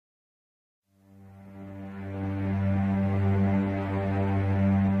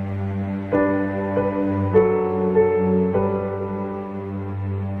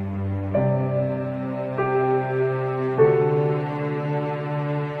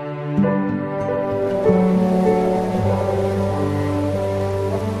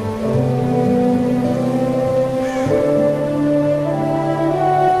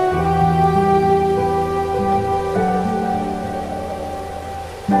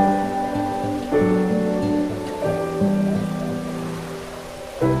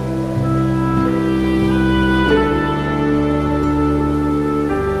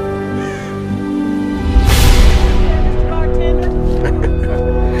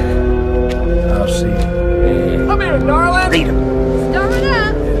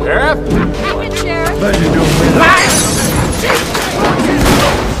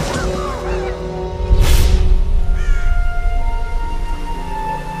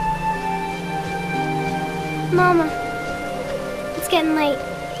Mama, it's getting late.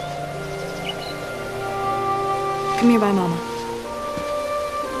 Come here by Mama.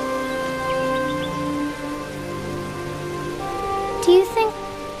 Do you think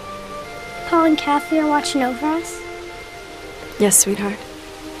Paul and Kathy are watching over us? Yes, sweetheart.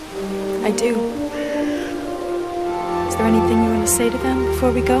 I do. Is there anything you want to say to them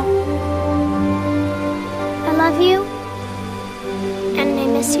before we go? I love you, and I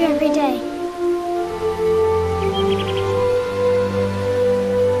miss you every day.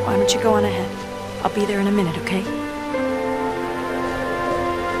 Why don't you go on ahead? I'll be there in a minute, okay?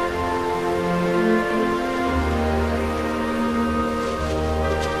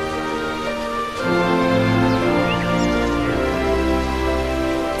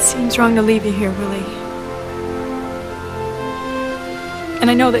 It seems wrong to leave you here, Willie. And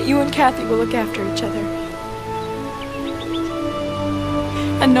I know that you and Kathy will look after each other.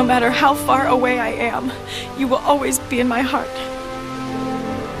 And no matter how far away I am, you will always be in my heart.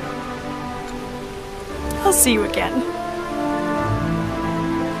 I'll see you again.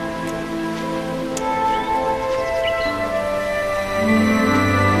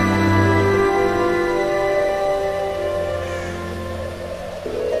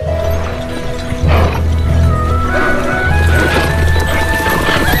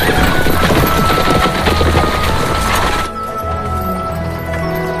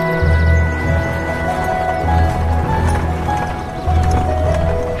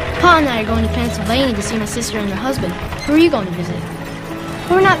 Pa and I are going to Pennsylvania to see my sister and her husband. Who are you going to visit?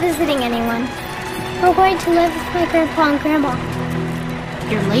 We're not visiting anyone. We're going to live with my grandpa and grandma.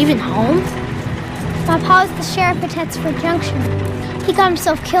 You're leaving home? My pa was the sheriff at Tetsford Junction. He got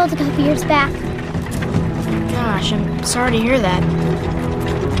himself killed a couple years back. Gosh, I'm sorry to hear that.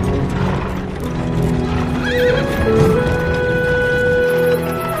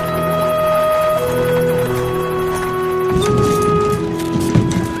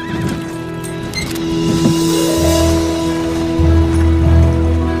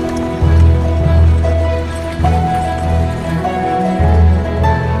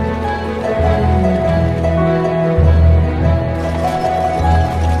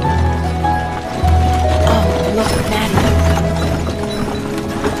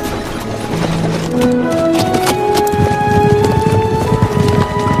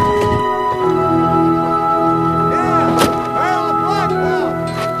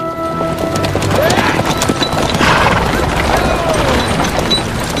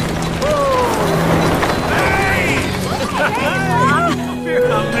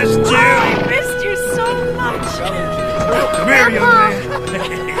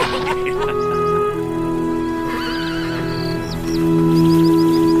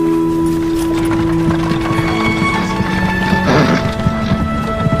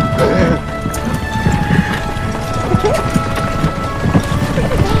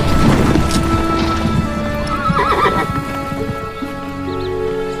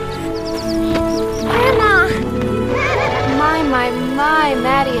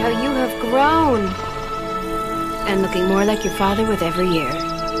 Maddie, how you have grown. And looking more like your father with every year.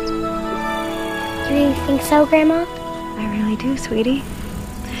 Do you think so, Grandma? I really do, sweetie.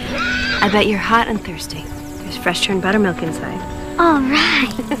 I bet you're hot and thirsty. There's fresh churned buttermilk inside. All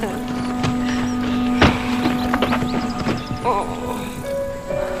right. Oh.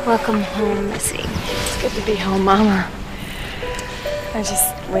 Welcome home, Missy. It's good to be home, Mama. I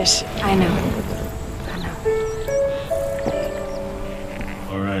just wish... I know.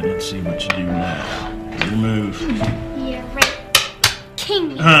 All right, let's see what you do now. Your move. Yeah, right.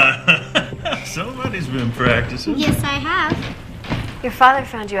 King. Somebody's been practicing. Yes, I have. Your father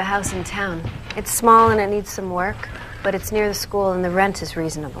found you a house in town. It's small and it needs some work, but it's near the school and the rent is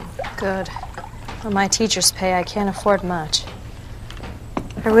reasonable. Good. On my teacher's pay, I can't afford much.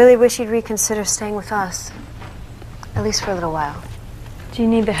 I really wish you'd reconsider staying with us. At least for a little while. Do you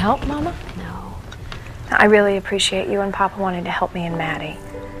need the help, Mama? No. I really appreciate you and Papa wanting to help me and Maddie.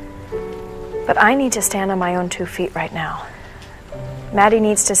 But I need to stand on my own 2 feet right now. Maddie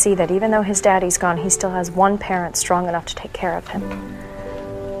needs to see that even though his daddy's gone, he still has one parent strong enough to take care of him.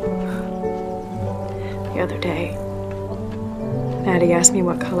 The other day, Maddie asked me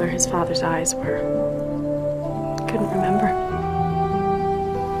what color his father's eyes were. Couldn't remember.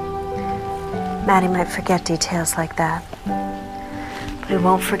 Maddie might forget details like that, but he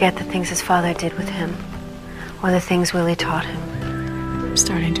won't forget the things his father did with him, or the things Willie taught him. I'm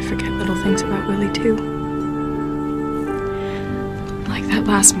starting to forget little things about Willie, too. Like that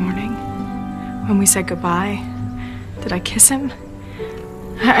last morning, when we said goodbye. Did I kiss him?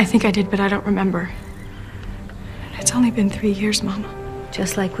 I think I did, but I don't remember. It's only been 3 years, Mama.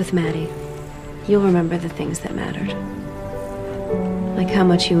 Just like with Maddie, you'll remember the things that mattered. Like how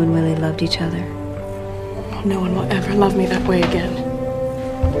much you and Willie loved each other. Oh, no one will ever love me that way again.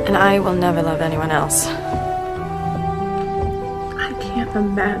 And I will never love anyone else. I can't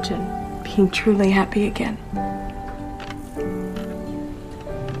imagine being truly happy again.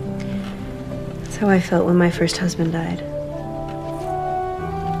 That's how I felt when my first husband died.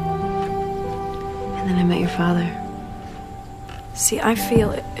 And then I met your father. See, I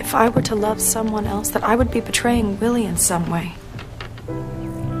feel if I were to love someone else, that I would be betraying Willie in some way.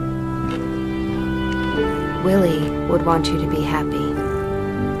 Willie would want you to be happy.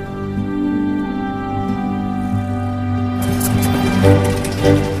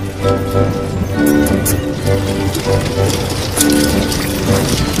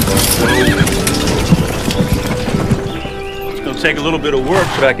 It's going to take a little bit of work,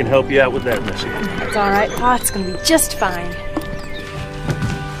 but I can help you out with that, Missy. It's all right, Pa. It's going to be just fine.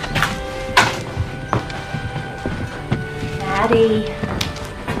 Daddy,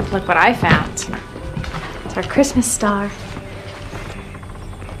 look what I found. It's our Christmas star.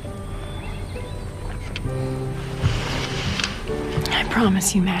 I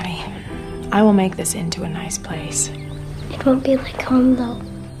promise you, Maddie, I will make this into a nice place. It won't be like home, though.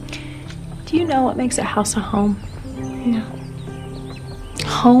 Do you know what makes a house a home? No.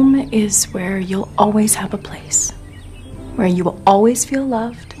 Home is where you'll always have a place, where you will always feel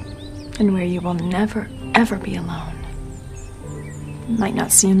loved, and where you will never, ever be alone. It might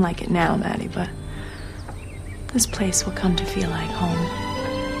not seem like it now, Maddie, but this place will come to feel like home.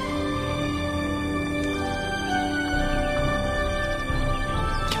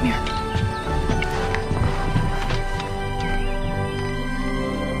 Come here.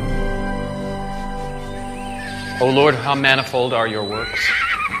 O Lord, how manifold are your works.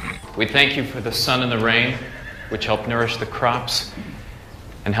 We thank you for the sun and the rain, which help nourish the crops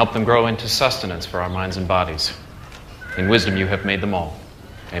and help them grow into sustenance for our minds and bodies. In wisdom you have made them all.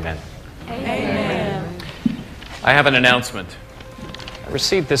 Amen. Amen. I have an announcement. I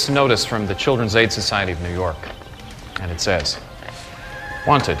received this notice from the Children's Aid Society of New York, and it says,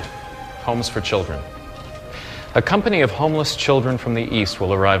 "Wanted, homes for children. A company of homeless children from the East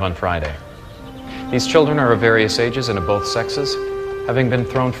will arrive on Friday. These children are of various ages and of both sexes, having been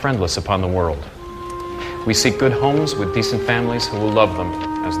thrown friendless upon the world. We seek good homes with decent families who will love them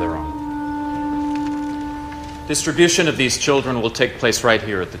as their own." Distribution of these children will take place right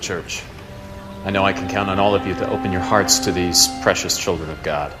here at the church. I know I can count on all of you to open your hearts to these precious children of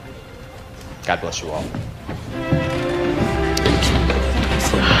God. God bless you all.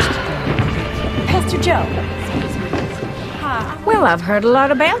 Pastor Joe. Well, I've heard a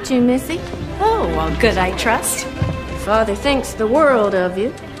lot about you, Missy. Oh, well, good, I trust. Your father thinks the world of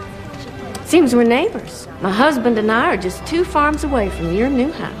you. Seems we're neighbors. My husband and I are just 2 farms away from your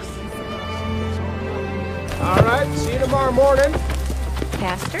new house. All right, see you tomorrow morning.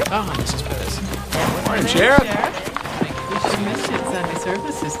 Pastor? Oh, Mrs. Pettis. Morning, Sheriff. We should miss you at Sunday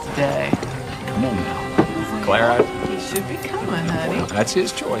services today. Come on now. Clara, He should be coming, honey. that's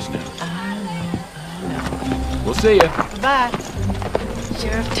his choice now. I know. We'll see you. Bye.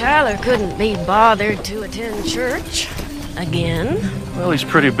 Sheriff Tyler couldn't be bothered to attend church again. Well, he's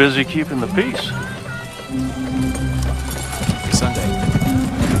pretty busy keeping the peace. Happy Sunday.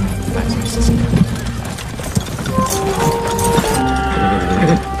 Thanks, Mrs.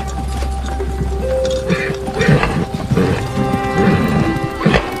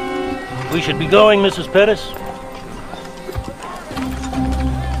 We should be going, Mrs. Pettis.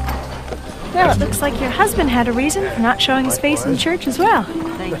 Well, it looks like your husband had a reason for not showing his face in church as well.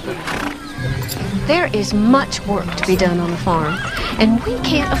 Thank you. There is much work to be done on the farm, and we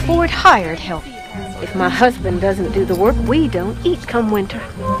can't afford hired help. If my husband doesn't do the work, we don't eat come winter.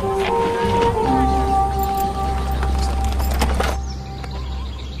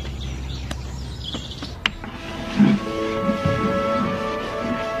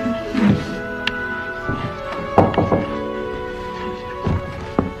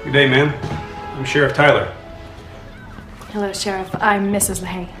 Good day, ma'am. I'm Sheriff Tyler. Hello, Sheriff. I'm Mrs.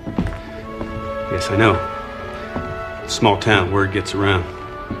 LaHaye. Yes, I know. Small town, word gets around.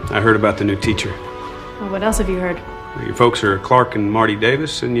 I heard about the new teacher. Well, what else have you heard? Your folks are Clark and Marty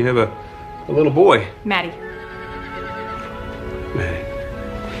Davis, and you have a little boy. Maddie. Maddie.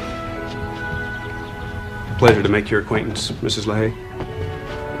 Pleasure to make your acquaintance, Mrs. LaHaye.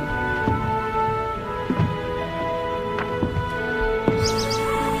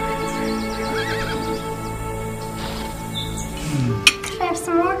 Can I have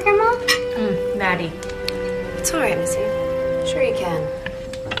some more, Grandma? Maddie. It's all right, Missy. Sure you can.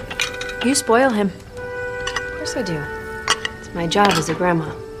 You spoil him. Of course I do. It's my job as a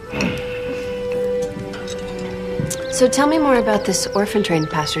grandma. So tell me more about this orphan train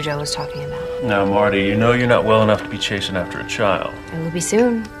Pastor Joe was talking about. Now, Marty, you know you're not well enough to be chasing after a child. It will be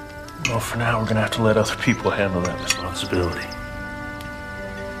soon. Well, for now, we're gonna have to let other people handle that responsibility.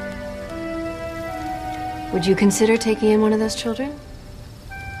 Would you consider taking in one of those children?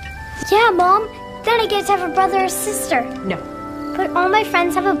 Yeah, Mom. Then I get to have a brother or sister. No. But all my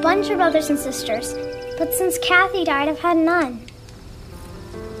friends have a bunch of brothers and sisters. But since Kathy died, I've had none.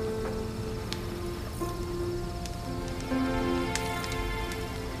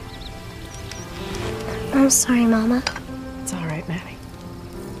 I'm sorry, Mama. It's all right, Maddie.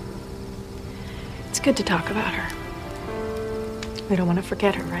 It's good to talk about her. We don't want to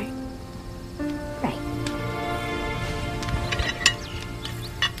forget her, right? Right.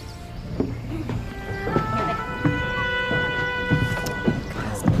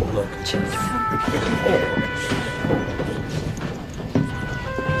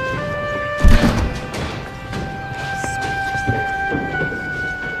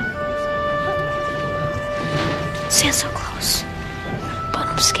 Stand so close. But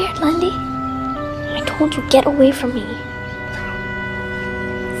I'm scared, Lindy. I told you, get away from me.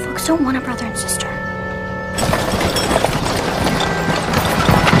 Folks don't want a brother and sister.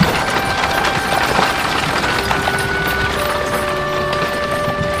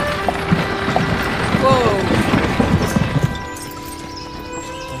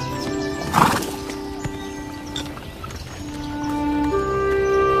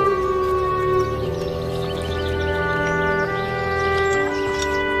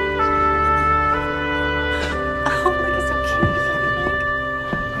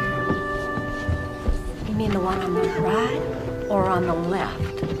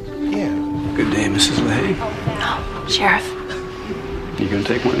 Good day, Mrs. LaHaye. Oh, Sheriff. You gonna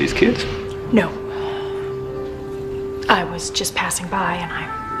take one of these kids? No. I was just passing by and I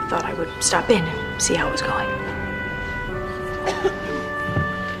thought I would stop in and see how it was going.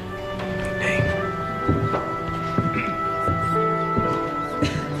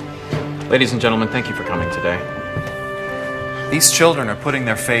 Ladies and gentlemen, thank you for coming today. These children are putting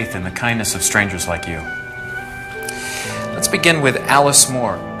their faith in the kindness of strangers like you. Let's begin with Alice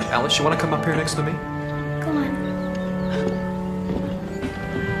Moore. Alice, you want to come up here next to me? Go on.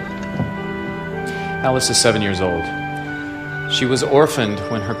 Alice is 7 years old. She was orphaned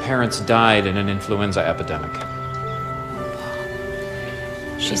when her parents died in an influenza epidemic.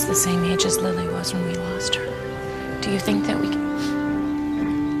 She's the same age as Lily was when we lost her. Do you think that we can...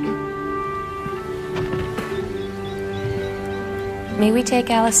 May we take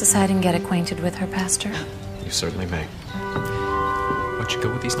Alice aside and get acquainted with her, Pastor? You certainly may. Why don't you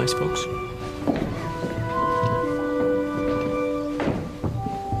go with these nice folks?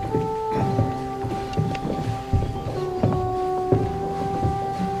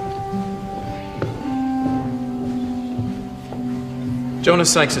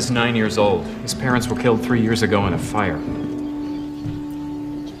 Jonas Sykes is 9 years old. His parents were killed 3 years ago in a fire.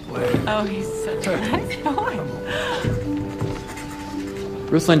 Oh, he's such a nice boy.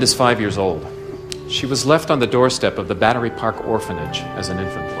 Ruth Lind is 5 years old. She was left on the doorstep of the Battery Park Orphanage as an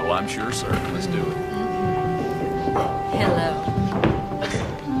infant. Well, I'm sure, sir. Let's do it. Hello.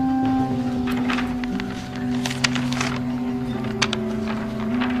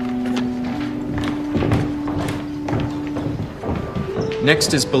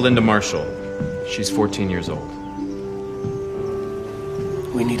 Next is Belinda Marshall. She's 14 years old.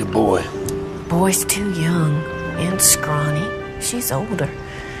 We need a boy. Boy's too young and scrawny. She's older.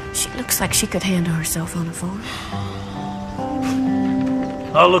 She looks like she could handle herself on a farm.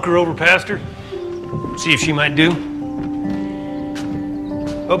 I'll look her over, Pastor. See if she might do.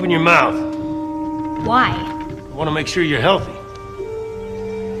 Open your mouth. Why? I want to make sure you're healthy.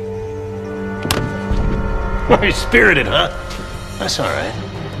 You're spirited, huh? That's all right.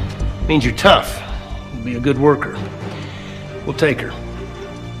 Means you're tough. You'll be a good worker. We'll take her.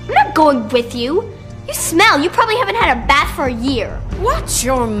 I'm not going with you. You smell. You probably haven't had a bath for a year. Watch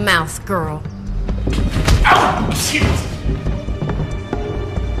your mouth, girl. Ow! Shit!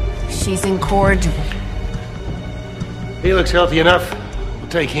 She's incorrigible. He looks healthy enough. We'll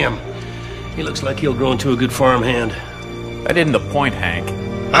take him. He looks like he'll grow into a good farmhand. That isn't the point, Hank.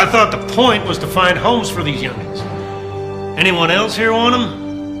 I thought the point was to find homes for these youngins. Anyone else here want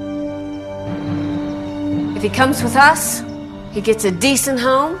them? If he comes with us, he gets a decent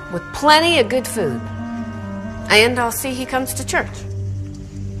home with plenty of good food. And I'll see he comes to church.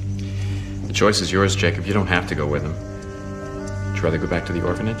 The choice is yours, Jacob. You don't have to go with him. Would you rather go back to the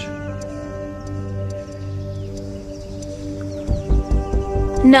orphanage?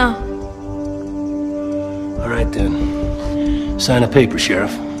 No. All right, then. Sign a paper,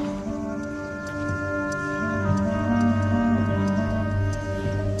 Sheriff.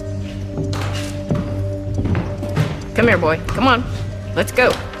 Come here, boy. Come on. Let's go.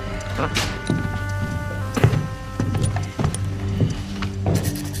 Come on.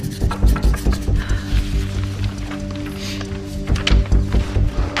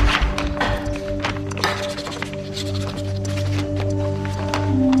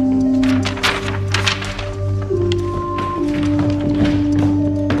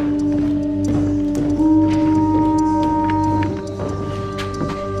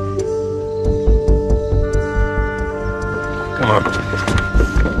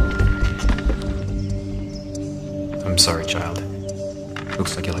 I'm sorry, child.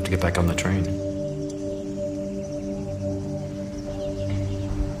 Looks like you'll have to get back on the train.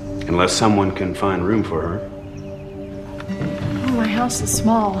 Unless someone can find room for her. Oh, my house is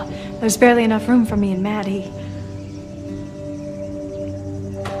small. There's barely enough room for me and Maddie.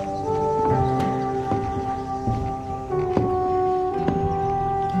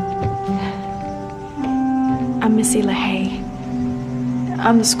 I'm Missy LaHaye.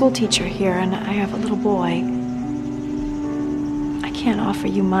 I'm the school teacher here, and I have a little boy. I can't offer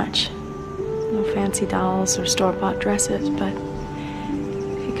you much. No fancy dolls or store-bought dresses, but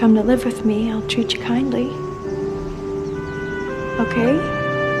if you come to live with me, I'll treat you kindly. Okay?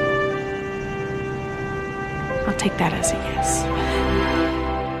 I'll take that as a yes.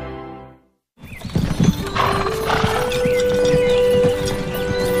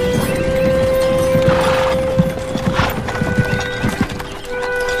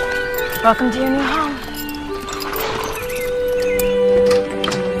 Welcome to your new home.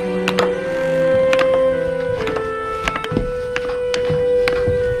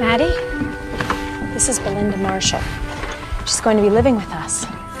 Maddie, this is Belinda Marshall. She's going to be living with us.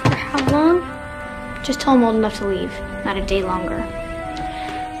 For how long? Just till I'm old enough to leave, not a day longer.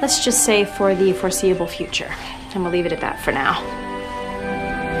 Let's just say for the foreseeable future, and we'll leave it at that for now.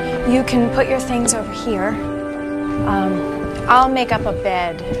 You can put your things over here. I'll make up a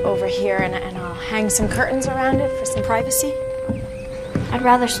bed over here, and I'll hang some curtains around it for some privacy. I'd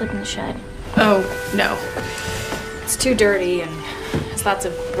rather sleep in the shed. Oh, no. It's too dirty, and there's lots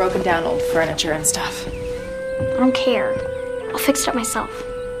of broken down old furniture and stuff. I don't care. I'll fix it up myself.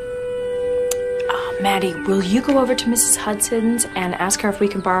 Maddie, will you go over to Mrs. Hudson's and ask her if we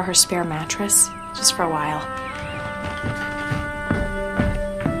can borrow her spare mattress? Just for a while.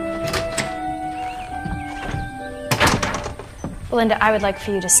 Belinda, I would like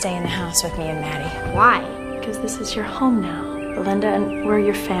for you to stay in the house with me and Maddie. Why? Because this is your home now, Belinda, and we're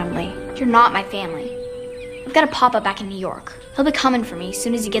your family. You're not my family. I've got a papa back in New York. He'll be coming for me as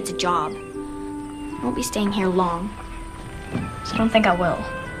soon as he gets a job. I won't be staying here long, so I don't think I will.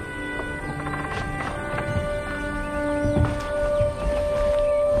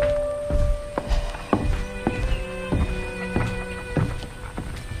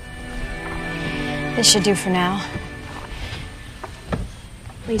 This should do for now.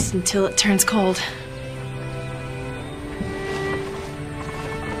 At least until it turns cold.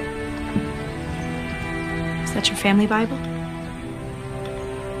 Is that your family Bible?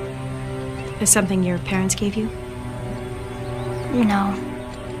 Is something your parents gave you? No.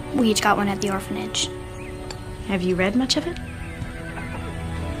 We each got one at the orphanage. Have you read much of it?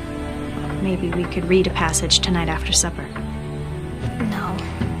 Maybe we could read a passage tonight after supper. No.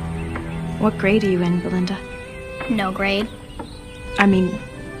 What grade are you in, Belinda? No grade. I mean,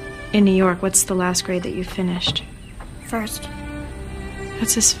 in New York, what's the last grade that you finished? First.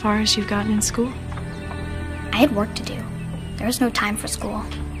 That's as far as you've gotten in school? I had work to do. There was no time for school.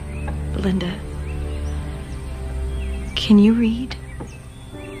 Belinda, can you read?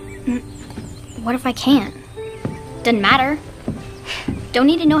 What if I can't? Doesn't matter. Don't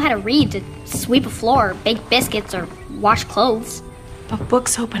need to know how to read to sweep a floor, bake biscuits, or wash clothes. But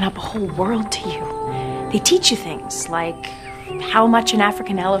books open up a whole world to you. They teach you things like how much an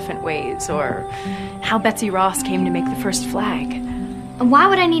African elephant weighs, or how Betsy Ross came to make the first flag. And why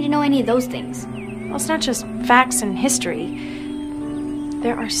would I need to know any of those things? Well, it's not just facts and history.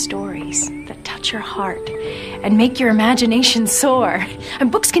 There are stories that touch your heart and make your imagination soar. And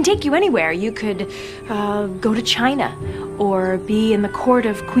books can take you anywhere. You could go to China or be in the court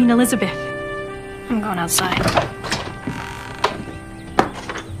of Queen Elizabeth. I'm going outside.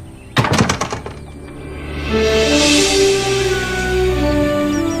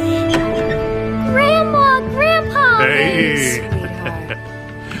 Grandma! Grandpa! Hey!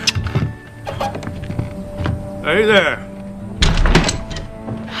 Hey there.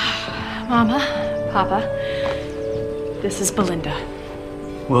 Mama, Papa, this is Belinda.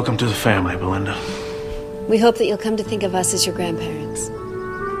 Welcome to the family, Belinda. We hope that you'll come to think of us as your grandparents.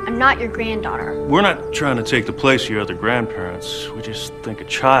 I'm not your granddaughter. We're not trying to take the place of your other grandparents. We just think a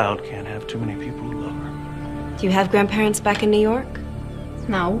child can't have too many people who love her. Do you have grandparents back in New York?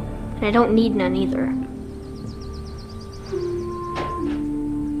 No, and I don't need none either.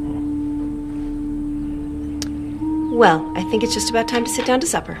 Well, I think it's just about time to sit down to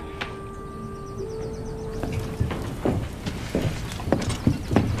supper.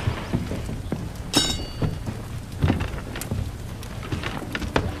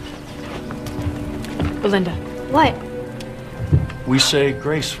 Belinda. What? We say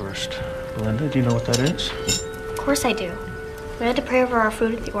grace first. Belinda, do you know what that is? Of course I do. We had to pray over our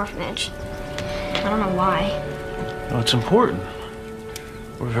food at the orphanage. I don't know why. No, it's important.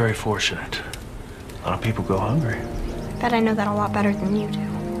 We're very fortunate. A lot of people go hungry. I bet I know that a lot better than you do.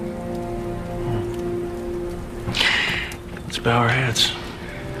 Let's bow our heads.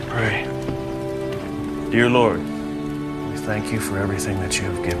 Pray. Dear Lord, we thank you for everything that you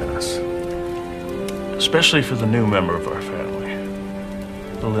have given us. Especially for the new member of our family,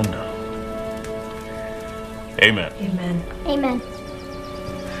 Belinda. Amen. Amen. Amen.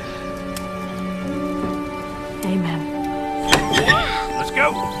 Amen. Let's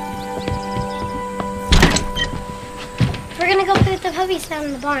go. We're gonna go put the puppies down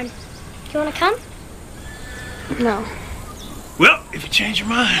in the barn. Do you wanna come? No. Well, if you change your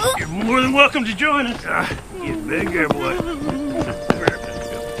mind, you're more than welcome to join us. You big girl boy.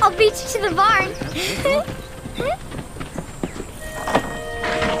 I'll beat you to the barn.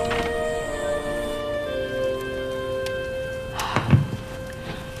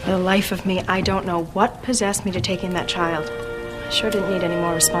 For the life of me, I don't know what possessed me to take in that child. I sure didn't need any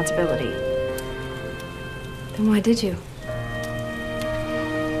more responsibility. Then why did you?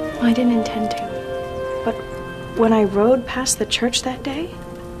 Well, I didn't intend to. But when I rode past the church that day,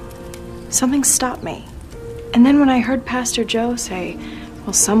 something stopped me. And then when I heard Pastor Joe say,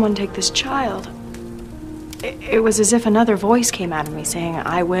 "Will someone take this child?" It was as if another voice came out of me saying,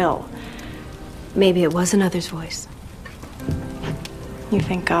 "I will." Maybe it was another's voice. You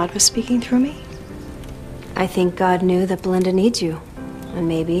think God was speaking through me? I think God knew that Belinda needs you. And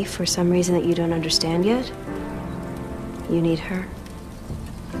maybe, for some reason that you don't understand yet, you need her.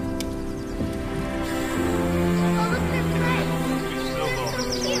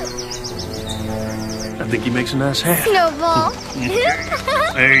 I think he makes a nice hat. Snowball.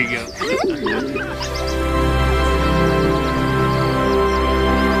 There you go.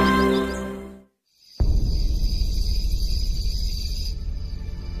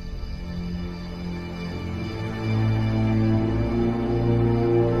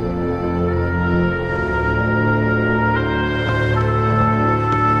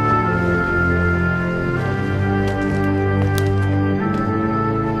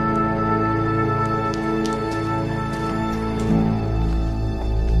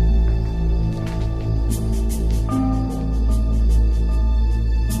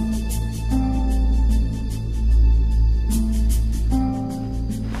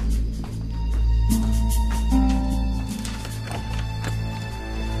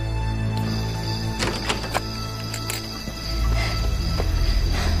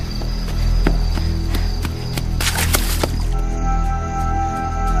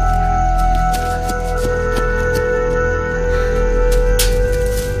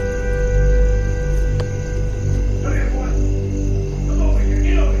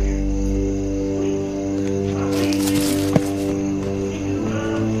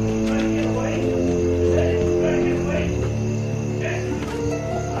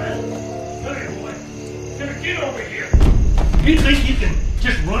 You think you can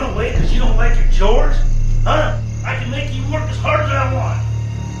just run away because you don't like your chores? Huh? I can make you work as hard as I want.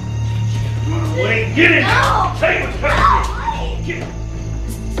 Run away. Get in. No! Tell you what's happening. Get in.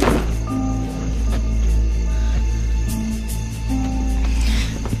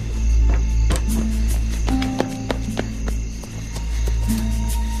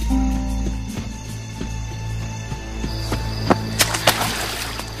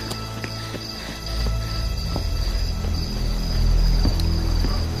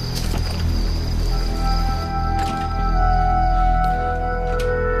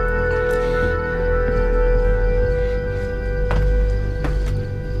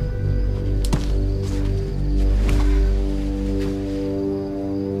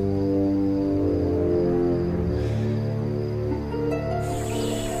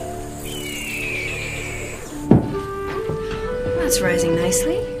 It's rising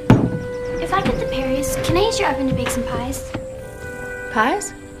nicely. If I get the berries, can I use your oven to bake some pies?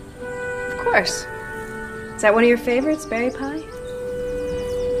 Pies? Of course. Is that one of your favorites, berry pie?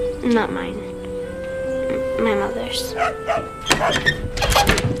 Not mine. My mother's.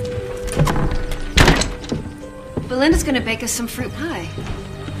 Belinda's gonna bake us some fruit pie.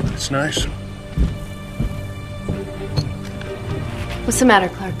 It's nice. What's the matter,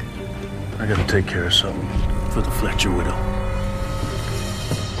 Clark? I gotta take care of something for the Fletcher widow.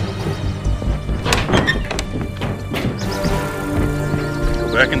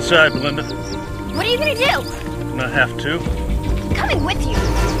 Go back inside, Belinda. What are you gonna do? And I have to. I'm coming with you.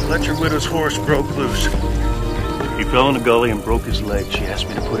 Fletcher widow's horse broke loose. He fell in a gully and broke his leg. She asked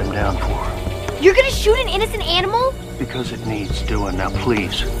me to put him down for her. You're gonna shoot an innocent animal? Because it needs doing. Now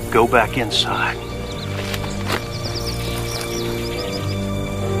please, go back inside.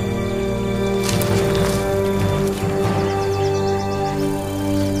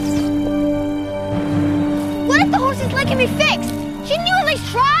 What if the horse's leg can be fixed? Shouldn't you at least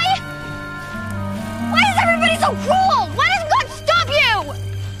try? Why is everybody so cruel? Why doesn't God stop you?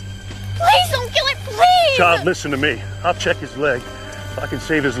 Please don't kill it, please! Child, listen to me. I'll check his leg. If I can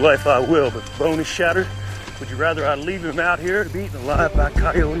save his life, I will. But if the bone is shattered, would you rather I leave him out here to be eaten alive by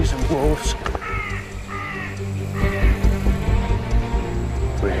coyotes and wolves?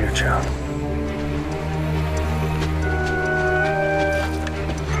 We're here, child.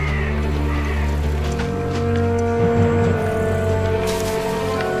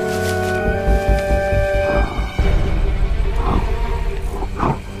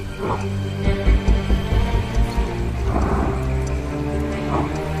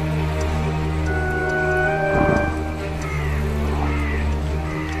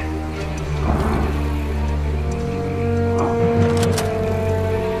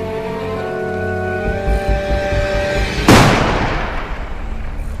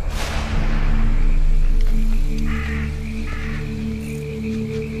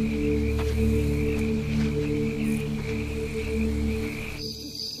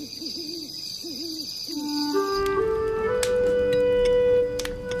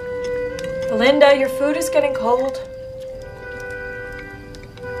 Linda, your food is getting cold.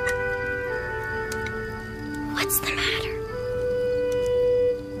 What's the matter?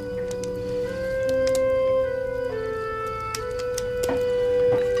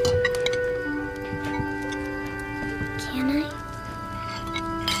 Can I?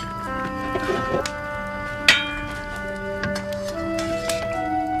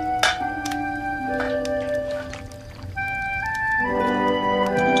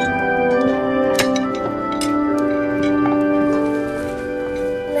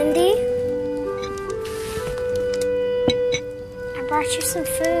 Brought you some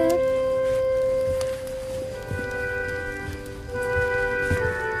food.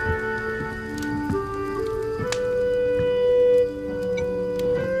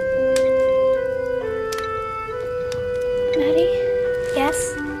 Maddie? Yes?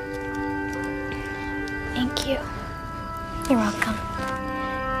 Thank you. You're welcome.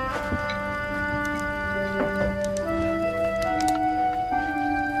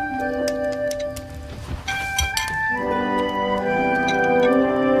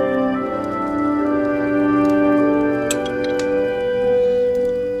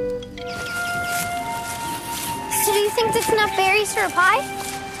 Enough berries for a pie?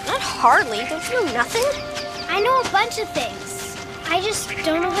 Not hardly. Don't you know nothing? I know a bunch of things. I just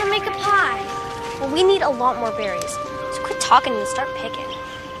don't know how to make a pie. Well, we need a lot more berries. So quit talking and start picking.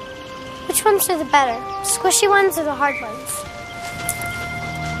 Which ones are the better? Squishy ones or the hard ones?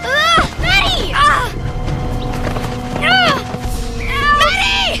 Maddie!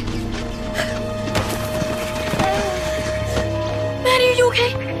 Maddie! Maddie, are you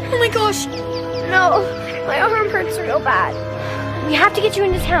okay? Oh my gosh. No. My arm hurts real bad. We have to get you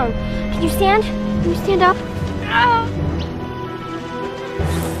into town. Can you stand? Can you stand up?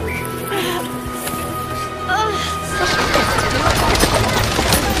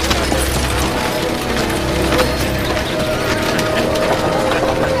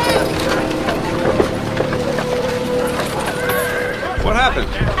 What happened?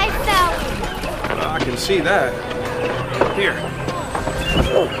 I fell. I can see that. Here.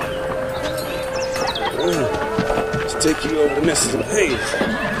 Let's take you over to Mrs. Hayes.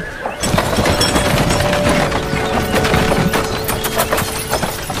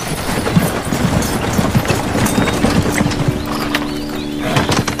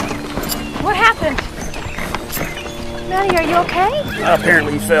 What happened? Maddie, are you okay?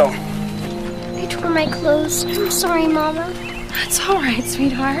 Apparently he fell. I tore my clothes. I'm sorry, Mama. It's all right,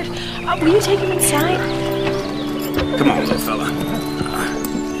 sweetheart. Will you take him inside? Come on, little fella.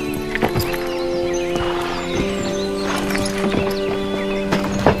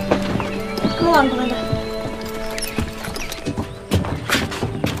 Come along, Belinda.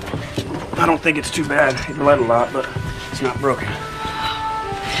 I don't think it's too bad. He bled a lot, but it's not broken.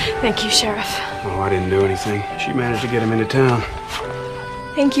 Thank you, Sheriff. Oh, I didn't do anything. She managed to get him into town.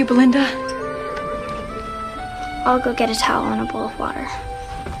 Thank you, Belinda. I'll go get a towel and a bowl of water.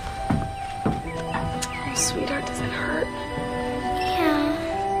 Oh, sweetheart, does it hurt? Yeah.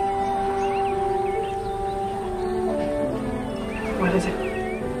 What is it?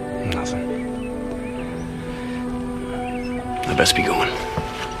 Nothing. I best be going.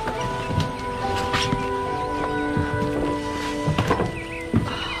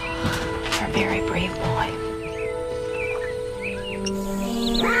 You're a very brave boy.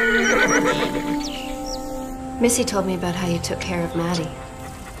 Missy told me about how you took care of Maddie.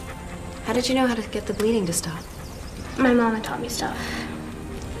 How did you know how to get the bleeding to stop? My mama taught me stuff.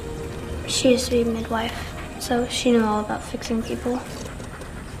 She used to be a midwife, so she knew all about fixing people.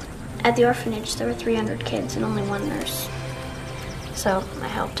 At the orphanage, there were 300 kids and only one nurse. So I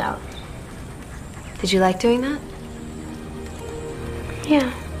helped out. Did you like doing that?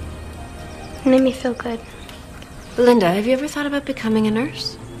 Yeah. It made me feel good. Belinda, have you ever thought about becoming a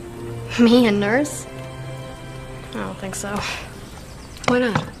nurse? Me, a nurse? I don't think so. Why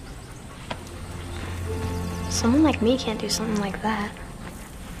not? Someone like me can't do something like that.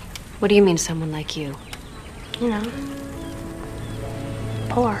 What do you mean, someone like you? You know,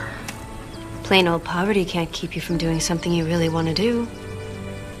 poor. Plain old poverty can't keep you from doing something you really want to do.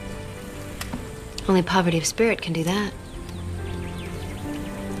 Only poverty of spirit can do that.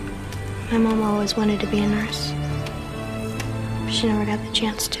 My mom always wanted to be a nurse. She never got the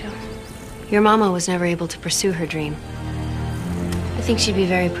chance to. Your mama was never able to pursue her dream. I think she'd be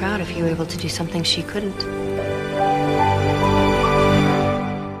very proud if you were able to do something she couldn't.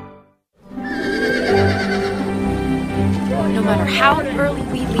 No matter how early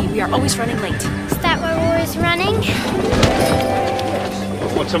we leave, we are always running late. Is that why we're always running?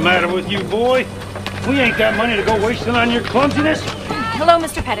 What's the matter with you, boy? We ain't got money to go wasting on your clumsiness. Hello,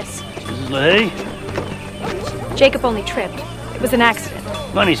 Mr. Pettis. Mrs. LaHaye? Jacob only tripped. It was an accident.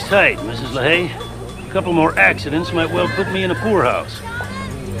 Money's tight, Mrs. LaHaye. A couple more accidents might well put me in a poorhouse.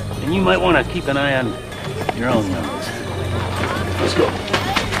 And you might want to keep an eye on your own numbers. Let's go.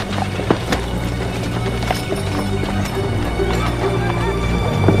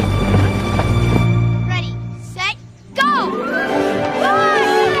 Ready, set, go!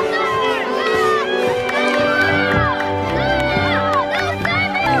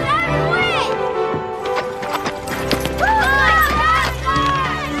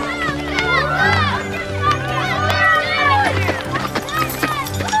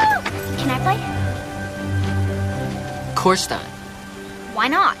 Can I play? Of course not. Why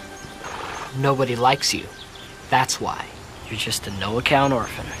not? Nobody likes you. That's why. You're just a no-account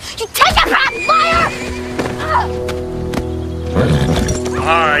orphan. You take it back, liar!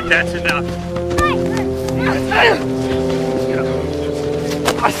 All right, that's enough.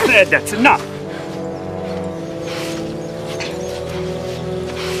 I said that's enough.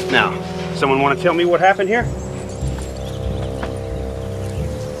 Now, someone want to tell me what happened here?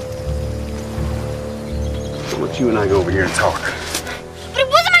 Why don't you and I go over here and talk? But it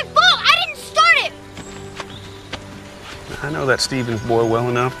wasn't my fault! I didn't start it! I know that Stevens boy well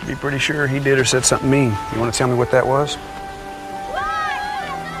enough to be pretty sure he did or said something mean. You want to tell me what that was?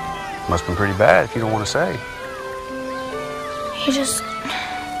 Must have been pretty bad if you don't want to say. He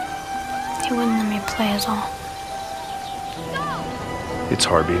wouldn't let me play is all. It's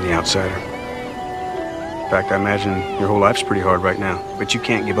hard being the outsider. In fact, I imagine your whole life's pretty hard right now. But you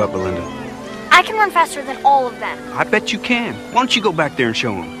can't give up, Belinda. I can run faster than all of them. I bet you can. Why don't you go back there and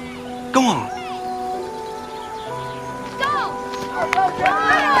show them? Go on.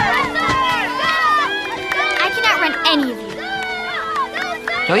 I cannot run any of you.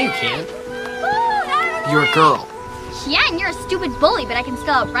 No, you can't. You're a girl. Yeah, and you're a stupid bully, but I can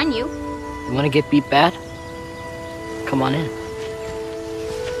still outrun you. You want to get beat bad? Come on in.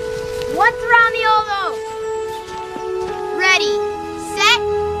 Once around the oval. Ready, set,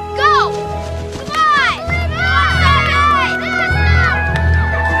 go! Come on!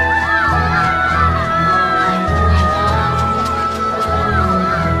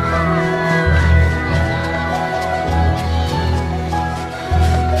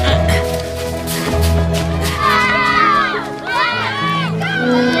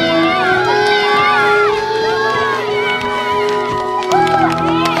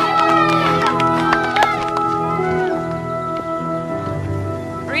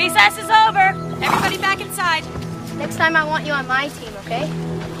 Recess is over. my team, okay?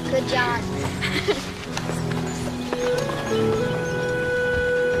 Good job.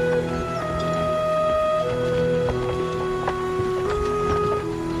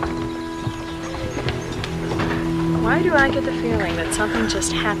 Why do I get the feeling that something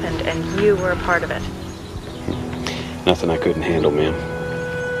just happened and you were a part of it? Nothing I couldn't handle, ma'am.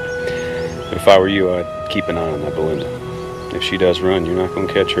 But if I were you, I'd keep an eye on that Belinda. If she does run, you're not going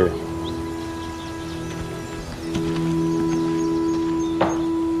to catch her.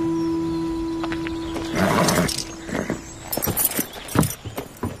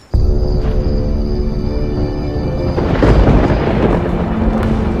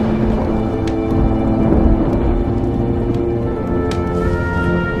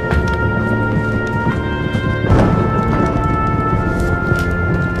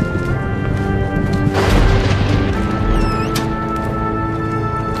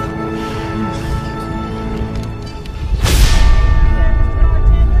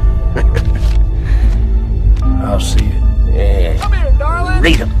 I'll see you. Yeah. Come here, darling.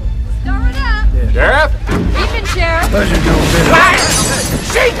 Read 'em. Stir it up. Yeah. Sheriff? Evening, Sheriff. Pleasure doing business.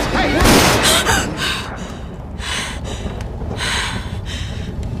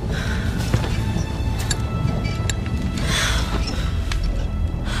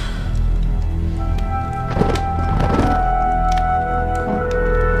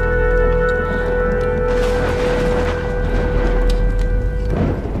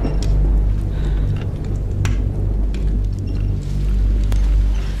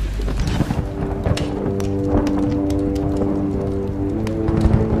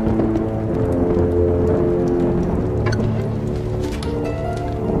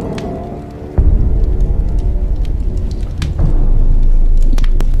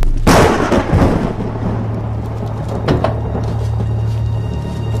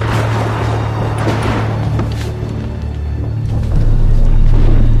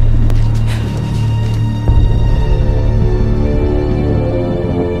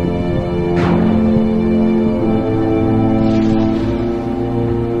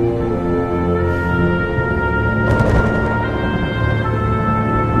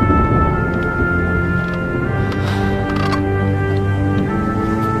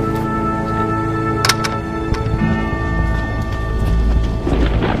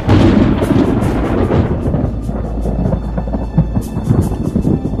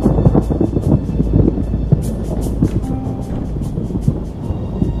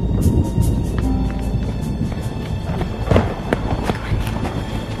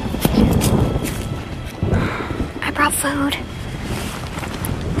 Food.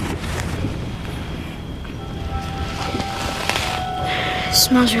 It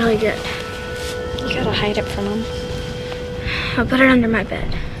smells really good. You gotta hide it from him. I'll put it under my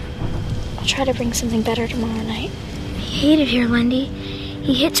bed. I'll try to bring something better tomorrow night. I hate it here, Lindy.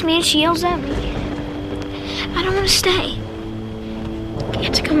 He hits me and she yells at me. I don't want to stay. I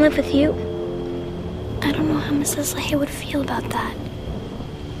have to come live with you. I don't know how Mrs. LaHaye would feel about that.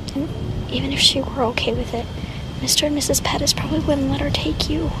 And even if she were okay with it, Mr. and Mrs. Pettis probably wouldn't let her take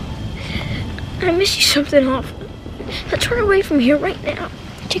you. I miss you something awful. Let's run away from here right now.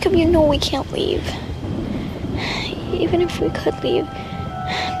 Jacob, you know we can't leave. Even if we could leave,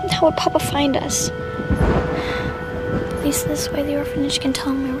 how would Papa find us? At least this way the orphanage can tell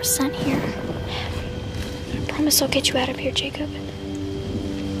him we were sent here. I promise I'll get you out of here, Jacob.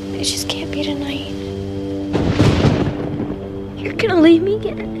 It just can't be tonight. You're gonna leave me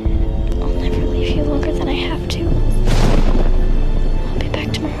again? I'll never leave you longer than I have to. I'll be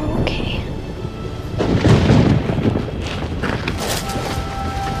back tomorrow, okay?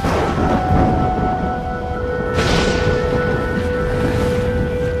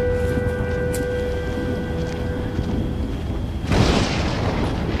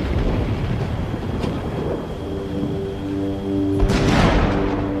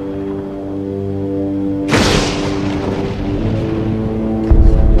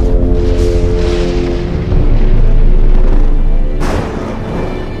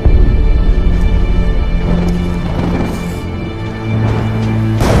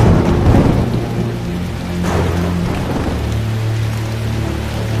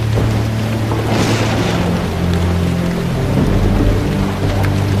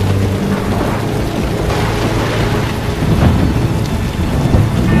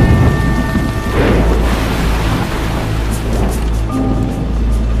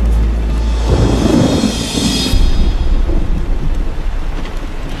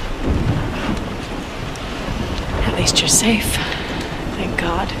 At least you're safe. Thank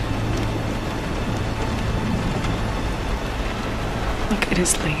God. Look, it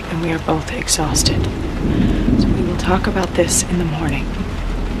is late and we are both exhausted. So we will talk about this in the morning.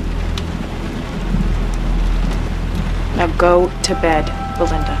 Now go to bed,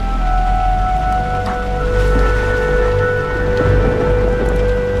 Belinda.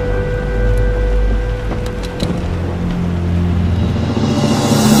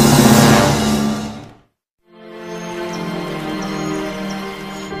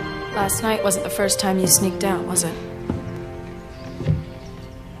 Last night wasn't the first time you sneaked out, was it?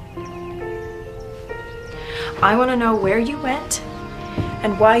 I want to know where you went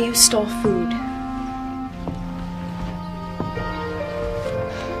and why you stole food.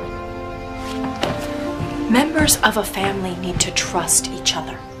 Members of a family need to trust each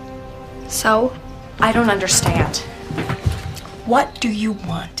other. So? I don't understand. What do you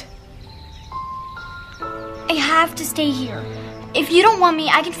want? I have to stay here. If you don't want me,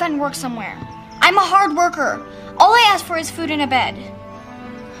 I can find work somewhere. I'm a hard worker. All I ask for is food and a bed.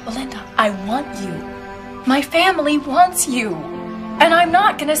 Belinda, I want you. My family wants you. And I'm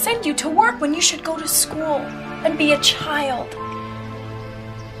not gonna send you to work when you should go to school and be a child.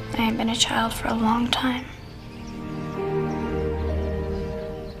 I haven't been a child for a long time.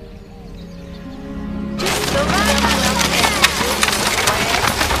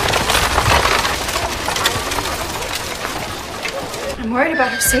 I'm worried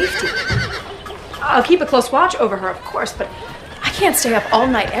about her safety. I'll keep a close watch over her, of course, but I can't stay up all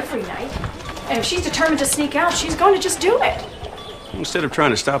night every night. And if she's determined to sneak out, she's going to just do it. Instead of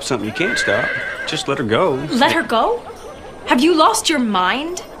trying to stop something you can't stop, just let her go. Let her go? Have you lost your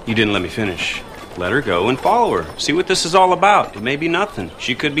mind? You didn't let me finish. Let her go and follow her. See what this is all about. It may be nothing.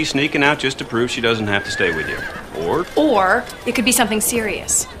 She could be sneaking out just to prove she doesn't have to stay with you. Or it could be something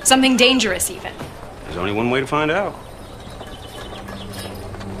serious. Something dangerous, even. There's only one way to find out.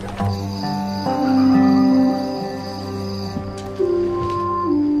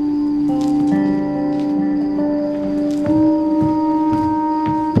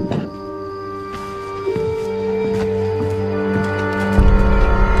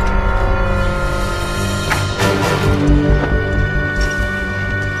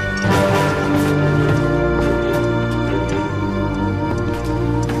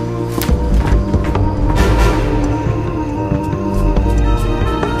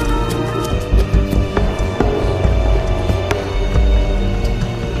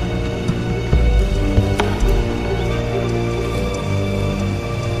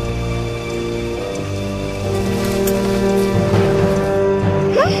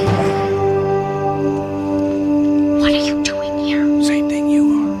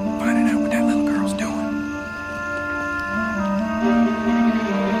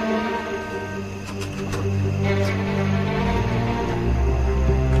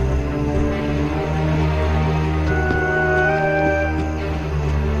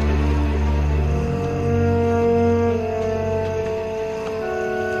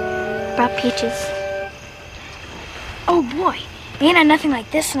 Brought peaches. Oh boy, we ain't had nothing like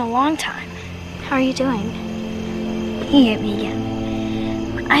this in a long time. How are you doing? He hit me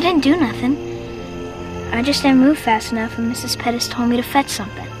again. I didn't do nothing. I just didn't move fast enough and Mrs. Pettis told me to fetch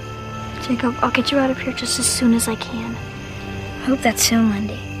something. Jacob, I'll get you out of here just as soon as I can. I hope that's soon,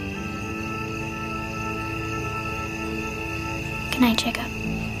 Lindy. Good night, Jacob.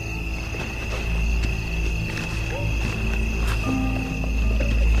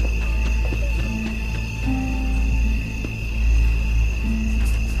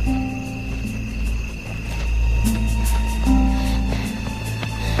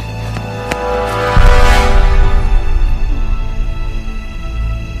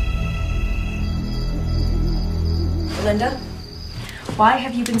 Linda, why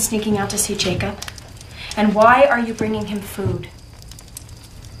have you been sneaking out to see Jacob? And why are you bringing him food?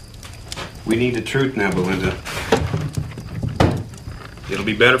 We need the truth now, Belinda. It'll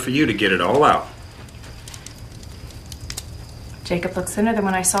be better for you to get it all out. Jacob looks thinner than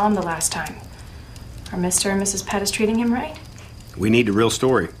when I saw him the last time. Are Mr. and Mrs. Pettis treating him right? We need the real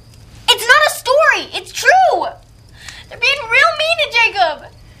story. It's not a story! It's true! They're being real mean to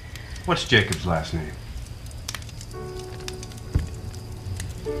Jacob! What's Jacob's last name?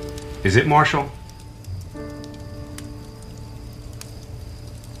 Is it Marshall?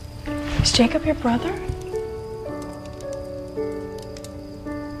 Is Jacob your brother?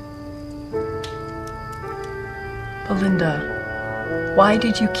 Belinda, why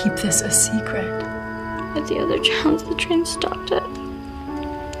did you keep this a secret? At the other towns the train stopped at,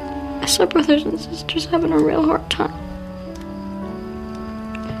 I saw brothers and sisters having a real hard time.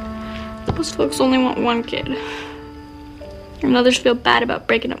 Those folks only want one kid. And others feel bad about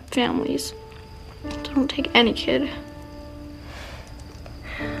breaking up families. So don't take any kid.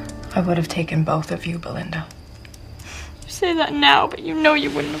 I would have taken both of you, Belinda. say that now, but you know you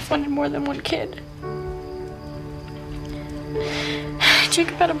wouldn't have funded more than one kid.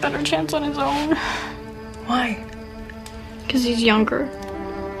 Jacob had a better chance on his own. Why? Because he's younger.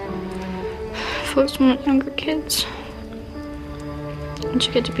 Folks want younger kids. Once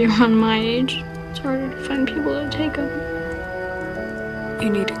you get to be around my age, it's harder to find people to take them. You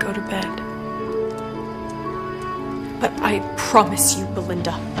need to go to bed. But I promise you,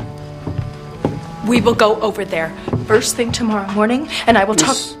 Belinda, we will go over there first thing tomorrow morning, and I will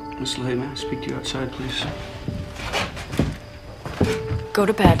talk. Miss LeHaye, may I speak to you outside, please? Go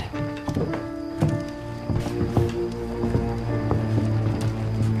to bed.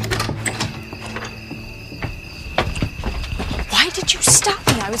 Why did you stop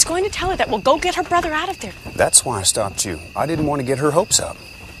me? I was going to tell her that we'll go get her brother out of there. That's why I stopped you. I didn't want to get her hopes up.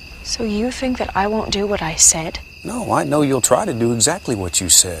 So you think that I won't do what I said? No, I know you'll try to do exactly what you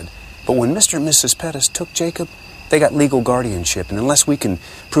said. But when Mr. and Mrs. Pettis took Jacob, they got legal guardianship, and unless we can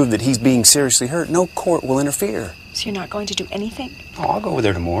prove that he's being seriously hurt, no court will interfere. So you're not going to do anything? Oh, I'll go over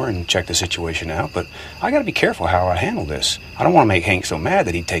there tomorrow and check the situation out, but I gotta be careful how I handle this. I don't want to make Hank so mad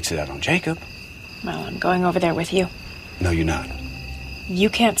that he takes it out on Jacob. Well, I'm going over there with you. No, you're not. You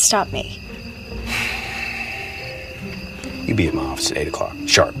can't stop me. You be at my office at 8 o'clock,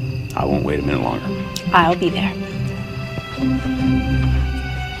 sharp. I won't wait a minute longer. I'll be there.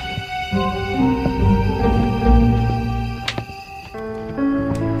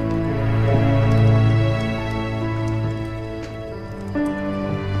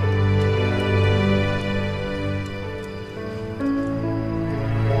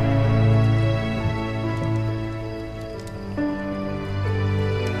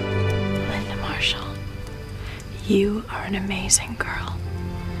 You are an amazing girl.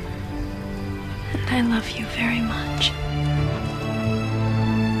 And I love you very much.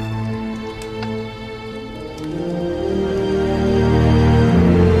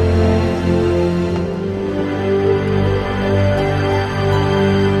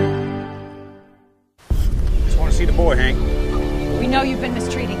 Just want to see the boy, Hank. We know you've been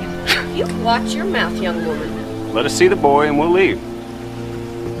mistreating him. You watch your mouth, young woman. Let us see the boy and we'll leave.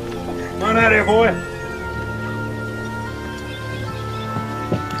 Come on out here, boy.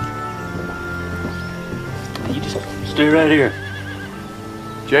 Stay right here.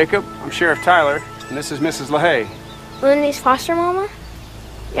 Jacob, I'm Sheriff Tyler, and this is Mrs. LeHaye. Lindy's foster mama?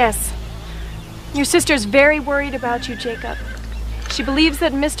 Yes. Your sister's very worried about you, Jacob. She believes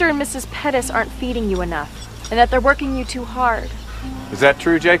that Mr. and Mrs. Pettis aren't feeding you enough, and that they're working you too hard. Is that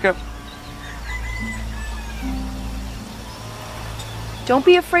true, Jacob? Don't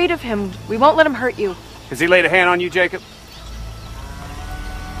be afraid of him. We won't let him hurt you. Has he laid a hand on you, Jacob?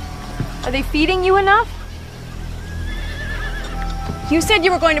 Are they feeding you enough? You said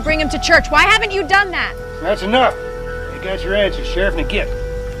you were going to bring him to church. Why haven't you done that? That's enough. You got your answer, Sheriff. Now get.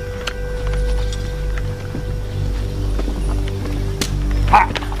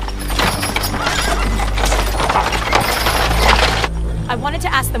 I wanted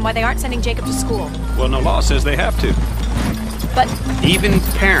to ask them why they aren't sending Jacob to school. Well, no law says they have to. But Even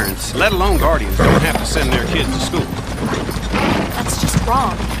parents, let alone guardians, don't have to send their kids to school. that's just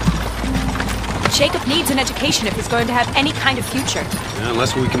wrong. Jacob needs an education if he's going to have any kind of future. Yeah,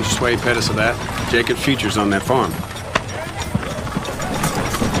 unless we can persuade Pettis of that. Jacob's future's on that farm.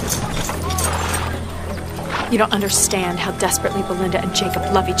 You don't understand how desperately Belinda and Jacob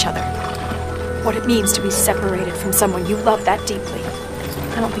love each other. What it means to be separated from someone you love that deeply.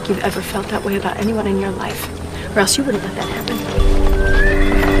 I don't think you've ever felt that way about anyone in your life, or else you wouldn't let that happen.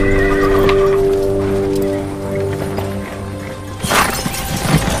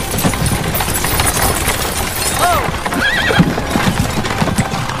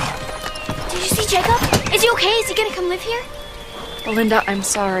 Jacob? Is he okay? Is he gonna come live here? Belinda, I'm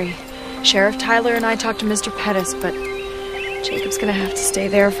sorry. Sheriff Tyler and I talked to Mr. Pettis, but Jacob's gonna have to stay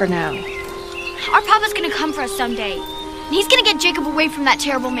there for now. Our papa's gonna come for us someday. And he's gonna get Jacob away from that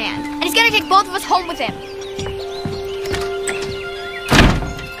terrible man. And he's gonna take both of us home with him.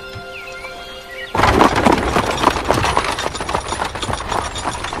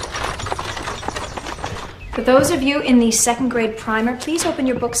 For those of you in the second grade primer, please open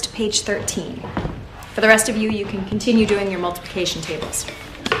your books to page 13. For the rest of you, you can continue doing your multiplication tables.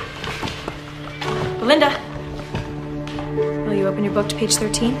 Belinda, will you open your book to page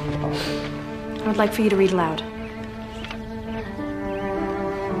 13? I would like for you to read aloud.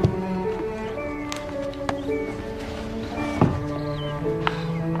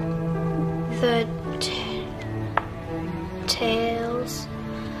 The tales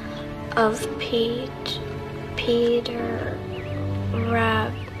of Peter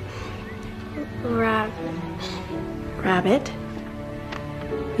Rabbit.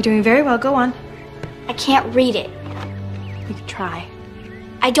 You're doing very well. Go on. I can't read it. You can try.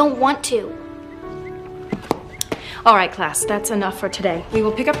 I don't want to. All right, class. That's enough for today. We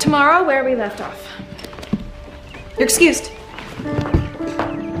will pick up tomorrow where we left off. You're excused.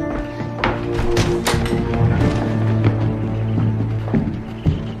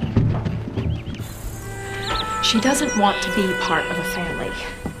 She doesn't want to be part of a family.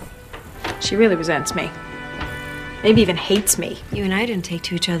 She really resents me. Maybe even hates me. You and I didn't take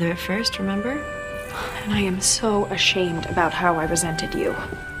to each other at first, remember? And I am so ashamed about how I resented you.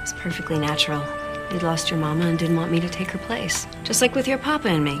 It's perfectly natural. You'd lost your mama and didn't want me to take her place. Just like with your papa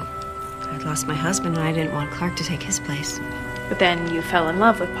and me. I'd lost my husband and I didn't want Clark to take his place. But then you fell in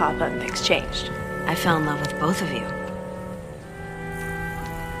love with Papa and things changed. I fell in love with both of you.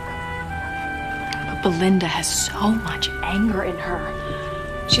 But Belinda has so much anger in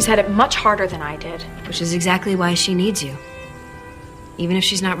her. She's had it much harder than I did. Which is exactly why she needs you. Even if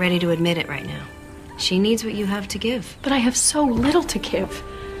she's not ready to admit it right now. She needs what you have to give. But I have so little to give.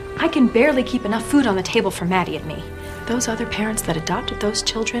 I can barely keep enough food on the table for Maddie and me. Those other parents that adopted those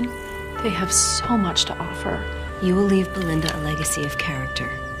children, they have so much to offer. You will leave Belinda a legacy of character.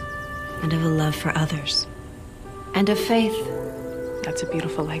 And of a love for others. And of faith. That's a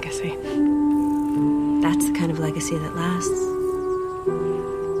beautiful legacy. That's the kind of legacy that lasts.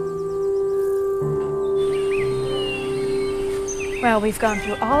 Well, we've gone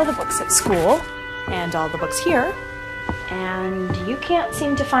through all the books at school, and all the books here, and you can't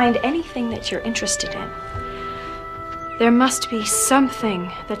seem to find anything that you're interested in. There must be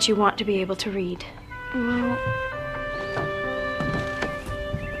something that you want to be able to read. Well,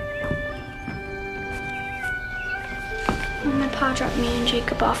 when my pa dropped me and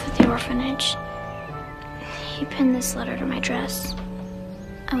Jacob off at the orphanage, he pinned this letter to my dress.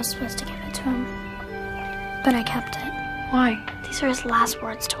 I was supposed to give it to him, but I kept it. Why? These are his last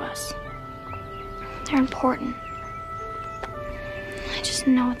words to us. They're important. I just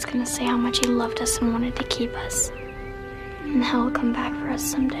know it's gonna say how much he loved us and wanted to keep us. And how he'll come back for us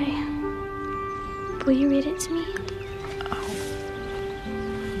someday. Will you read it to me? Oh.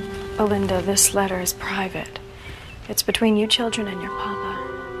 Belinda, this letter is private. It's between you children and your papa.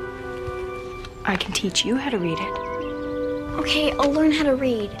 I can teach you how to read it. Okay, I'll learn how to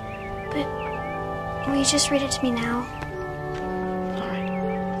read. But will you just read it to me now?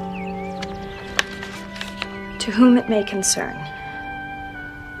 To whom it may concern.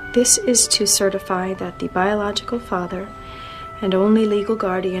 This is to certify that the biological father and only legal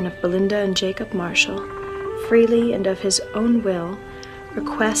guardian of Belinda and Jacob Marshall, freely and of his own will,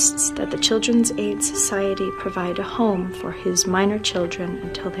 requests that the Children's Aid Society provide a home for his minor children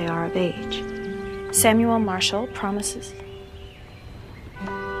until they are of age. Samuel Marshall promises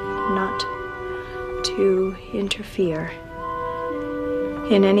not to interfere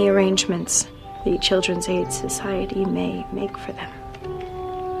in any arrangements the Children's Aid Society may make for them.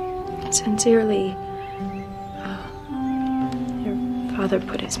 Sincerely, your father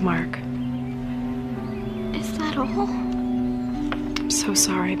put his mark. Is that all? I'm so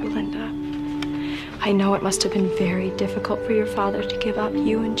sorry, Belinda. I know it must have been very difficult for your father to give up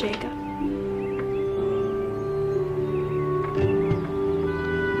you and Jacob.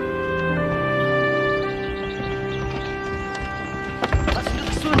 Let's do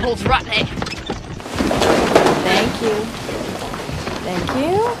the swimming holes right now. Thank you. Thank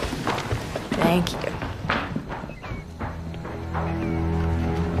you. Thank you.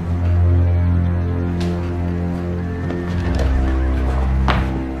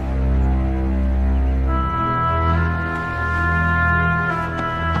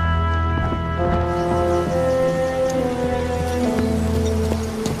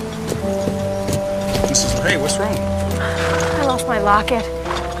 Mrs. LaHaye, what's wrong? I lost my locket.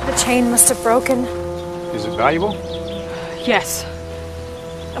 The chain must have broken. Is it valuable? Yes.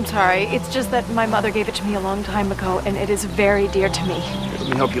 I'm sorry. It's just that my mother gave it to me a long time ago, and it is very dear to me. Let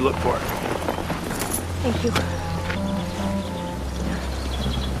me help you look for it. Thank you.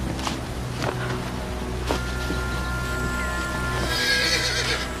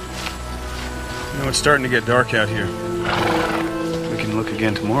 You know, it's starting to get dark out here. We can look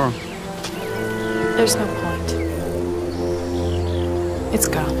again tomorrow. There's no point. It's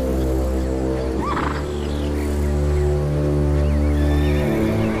gone.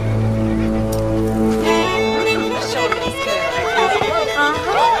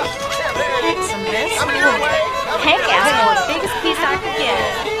 Hank asked for the biggest piece I could get.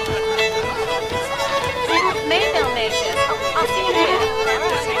 Maybe they'll make this. I'll see you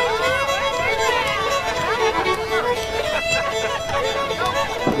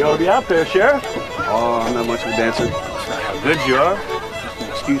You ought to be out there, Sheriff. Oh, I'm not much of a dancer. Good job. Just an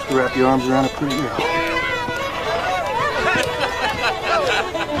excuse to wrap your arms around a pretty girl.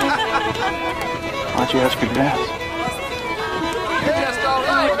 Why don't you ask her dad? You're just all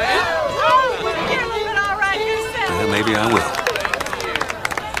right, man. You're living all right yourself. Well, maybe I will.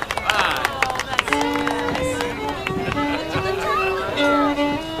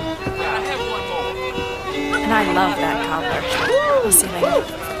 And I love that cobbler. We'll see later.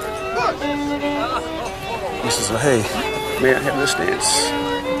 Mrs. LaHaye, may I have this dance?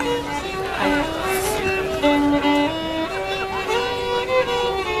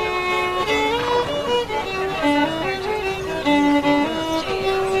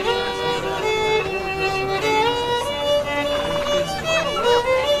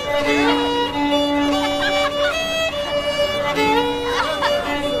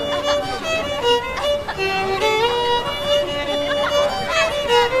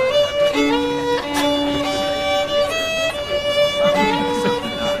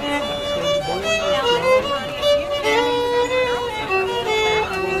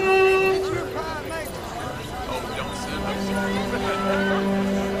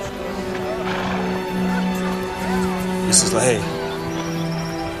 Mrs. LaHaye,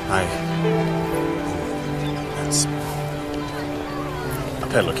 a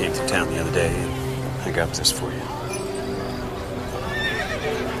peddler came through town the other day, and I got this for you.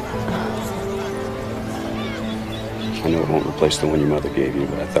 I know it won't replace the one your mother gave you,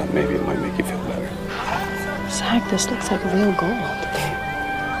 but I thought maybe it might make you feel better. Zach, this looks like real gold.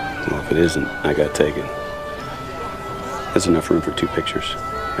 Well, if it isn't, I got taken. There's enough room for 2 pictures,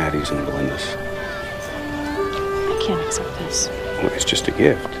 Maddie's and Belinda's. I can't accept this. Well, it's just a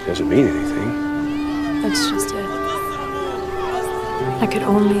gift. It doesn't mean anything. That's just it. I could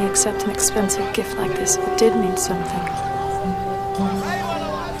only accept an expensive gift like this if it did mean something.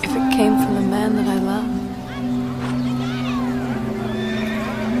 If it came from the man that I love.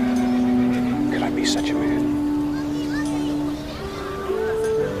 Could I be such a man?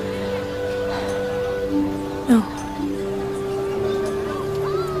 No.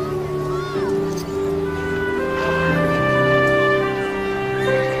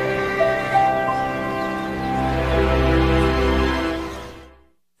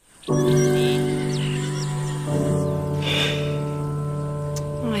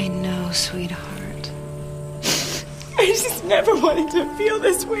 I know, sweetheart. I just never wanted to feel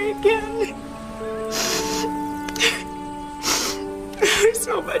this way again. It was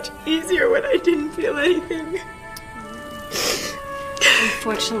so much easier when I didn't feel anything.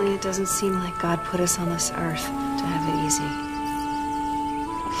 Unfortunately, it doesn't seem like God put us on this earth to have it easy.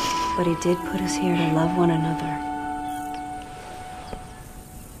 But He did put us here to love one another.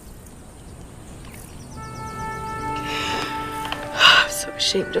 I'm so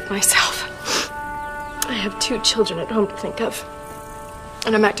ashamed of myself. I have 2 children at home to think of.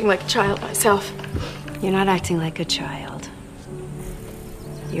 And I'm acting like a child myself. You're not acting like a child.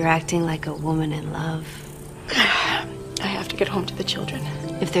 You're acting like a woman in love. I have to get home to the children.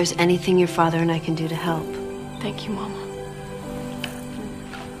 If there's anything your father and I can do to help. Thank you, Mama.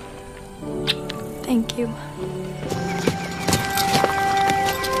 Thank you.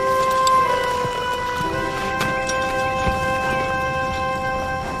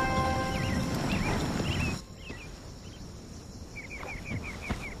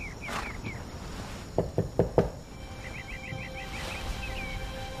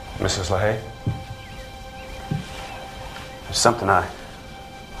 Mrs. LaHaye, there's something I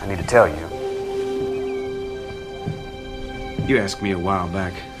need to tell you. You asked me a while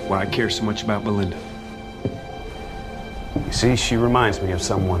back why I care so much about Belinda. You see, she reminds me of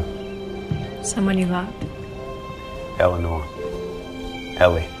someone. Someone you loved? Eleanor.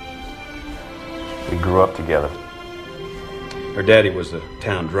 Ellie. We grew up together. Her daddy was a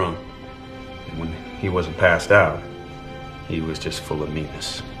town drunk. And when he wasn't passed out, he was just full of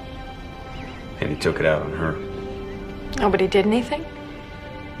meanness. And he took it out on her. Nobody did anything?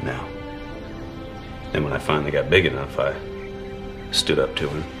 No. Then when I finally got big enough, I stood up to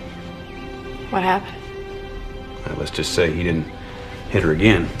him. What happened? Well, let's just say he didn't hit her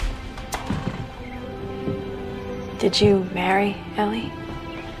again. Did you marry Ellie?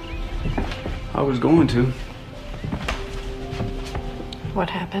 I was going to.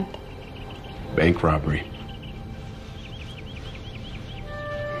 What happened? Bank robbery.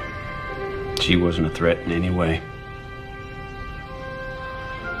 She wasn't a threat in any way.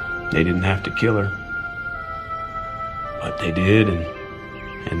 They didn't have to kill her. But they did,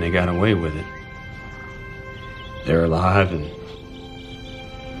 and they got away with it. They're alive, and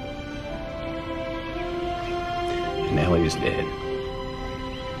Ellie is dead.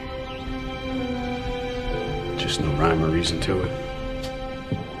 Just no rhyme or reason to it.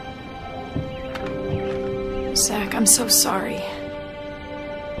 Zach, I'm so sorry.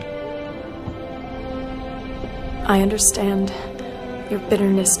 I understand your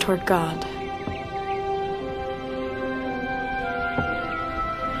bitterness toward God.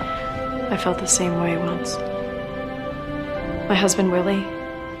 I felt the same way once. My husband, Willie,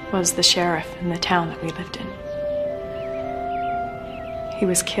 was the sheriff in the town that we lived in. He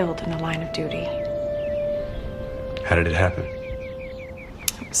was killed in the line of duty. How did it happen?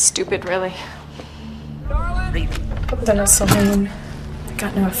 It was stupid, really. I was in a saloon. I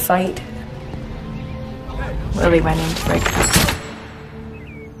got into a fight. Willie went in to break it up.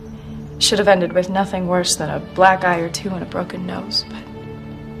 Should have ended with nothing worse than a black eye or two and a broken nose, but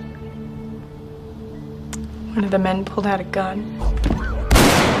one of the men pulled out a gun.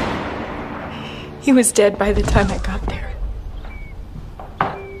 He was dead by the time I got there.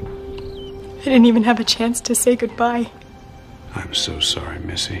 I didn't even have a chance to say goodbye. I'm so sorry,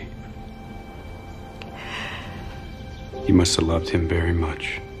 Missy. You must have loved him very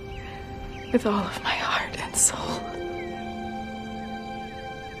much. With all of my heart and soul.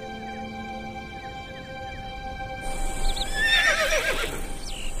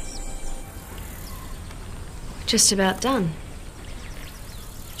 Just about done.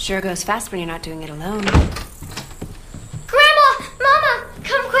 Sure goes fast when you're not doing it alone. Grandma! Mama!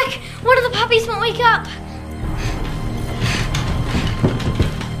 Come quick! One of the puppies won't wake up!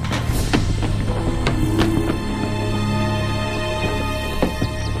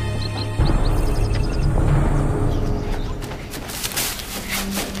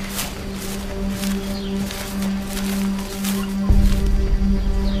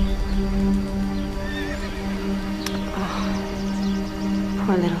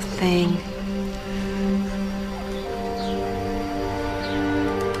 Poor little thing.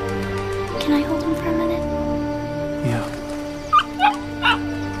 Can I hold him for a minute? Yeah.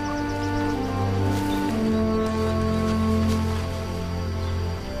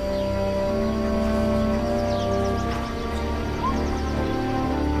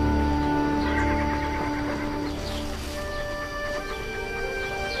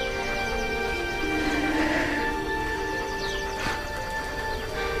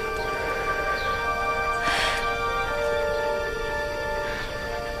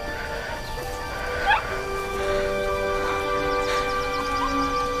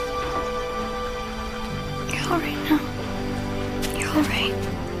 You're all right now. You're all right.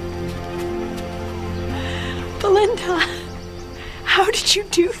 Belinda, how did you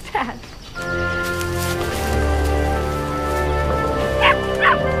do that?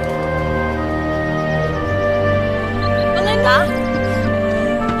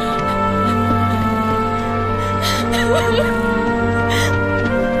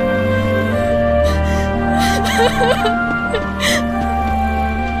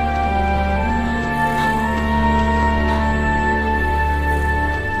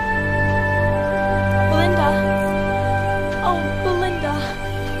 Belinda. Oh, Belinda.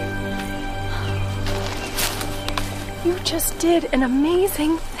 You just did an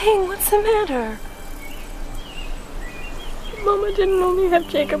amazing thing. What's the matter? Mama didn't only have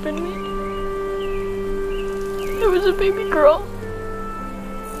Jacob and me. There was a baby girl.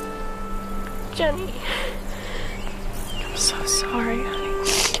 Jenny. I'm so sorry, honey.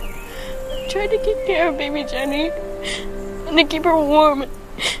 I tried to take care of baby Jenny. And to keep her warm.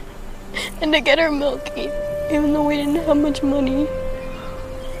 And to get her milk, even though we didn't have much money.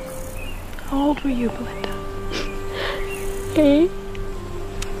 How old were you, Belinda? 8.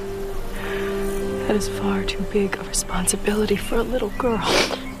 That is far too big a responsibility for a little girl.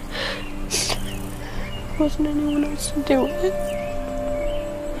 There wasn't anyone else to do it.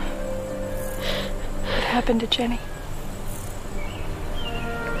 What happened to Jenny?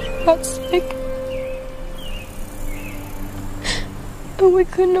 She got sick. And we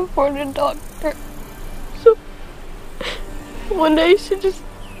couldn't afford a doctor. So one day she just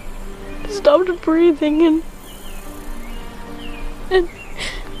stopped breathing and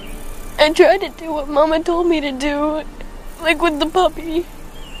I tried to do what Mama told me to do, like with the puppy.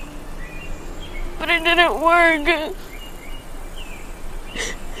 But it didn't work.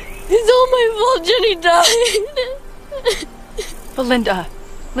 It's all my fault Jenny died. Belinda,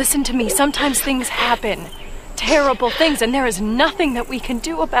 listen to me. Sometimes things happen. Terrible things, and there is nothing that we can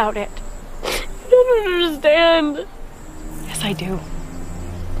do about it. You don't understand. Yes, I do.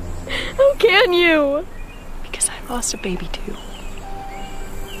 How can you? Because I lost a baby, too.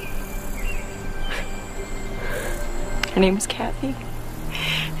 Her name was Kathy.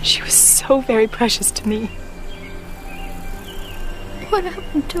 She was so very precious to me. What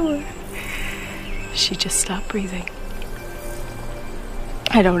happened to her? she just stopped breathing.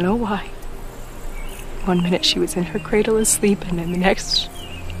 I don't know why. One minute she was in her cradle asleep, and then the next,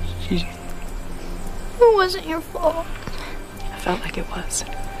 she... It wasn't your fault. I felt like it was.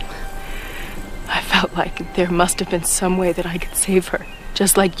 I felt like there must have been some way that I could save her.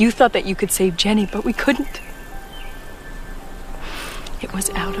 Just like you thought that you could save Jenny, but we couldn't. It was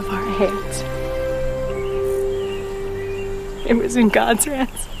out of our hands. It was in God's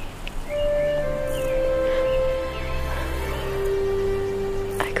hands.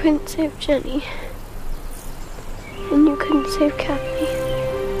 I couldn't save Jenny. And you couldn't save Kathy.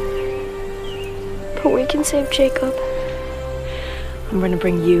 But we can save Jacob. I'm going to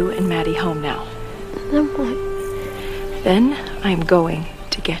bring you and Maddie home now. Then what? Then I'm going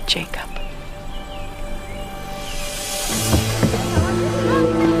to get Jacob.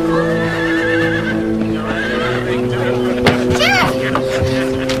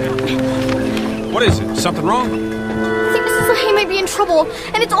 What is it? Something wrong? I think Mrs. LaHaye might be in trouble,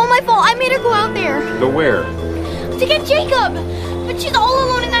 and it's all my fault. I made her go out there. Go where? To get Jacob. But she's all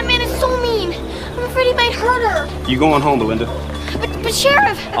alone, and that man is so mean. I'm afraid he might hurt her. You going home, Belinda? But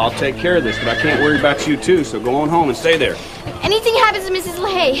Sheriff... I'll take care of this, but I can't worry about you too, so go on home and stay there. If anything happens to Mrs.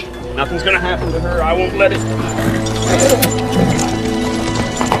 LaHaye... Nothing's gonna happen to her. I won't let it.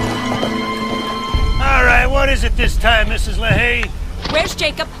 All right, what is it this time, Mrs. LaHaye? Where's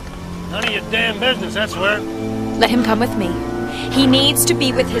Jacob? None of your damn business, that's where. Let him come with me. He needs to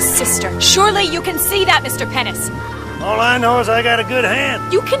be with his sister. Surely you can see that, Mr. Pennis. All I know is I got a good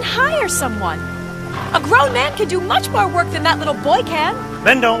hand. You can hire someone. A grown man can do much more work than that little boy can.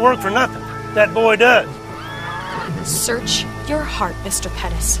 Men don't work for nothing. That boy does. Search your heart, Mr.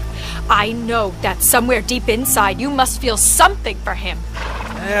 Pettis. I know that somewhere deep inside you must feel something for him.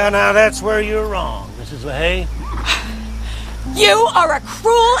 Yeah, now that's where you're wrong, Mrs. LaHaye. You are a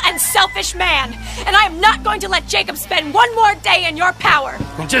cruel and selfish man, and I am not going to let Jacob spend one more day in your power.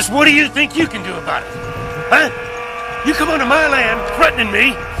 And just what do you think you can do about it? Huh? You come onto my land threatening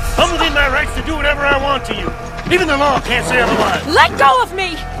me. I'm within my rights to do whatever I want to you. Even the law can't say otherwise. Let go of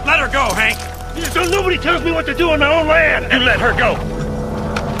me! Let her go, Hank. So nobody tells me what to do on my own land. And let her go.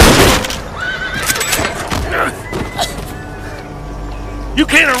 You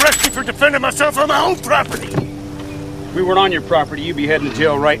can't arrest me for defending myself on my own property. If we weren't on your property, you'd be heading to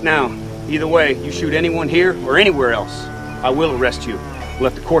jail right now. Either way, you shoot anyone here or anywhere else, I will arrest you.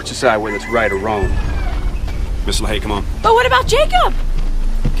 Let the courts decide whether it's right or wrong. Miss LaHaye, come on. But what about Jacob?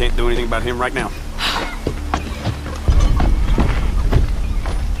 Can't do anything about him right now.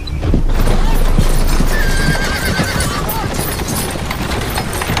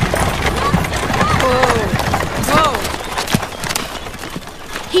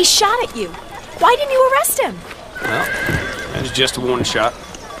 He shot at you. Why didn't you arrest him? Well, that was just a warning shot.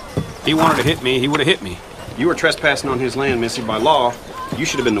 He wanted to hit me, he would have hit me. You were trespassing on his land, Missy, by law. You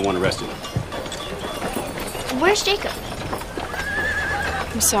should have been the one arrested. Where's Jacob?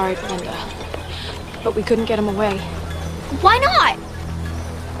 I'm sorry, Belinda, but we couldn't get him away. Why not?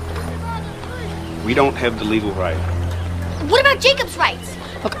 We don't have the legal right. What about Jacob's rights?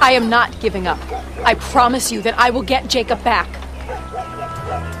 Look, I am not giving up. I promise you that I will get Jacob back.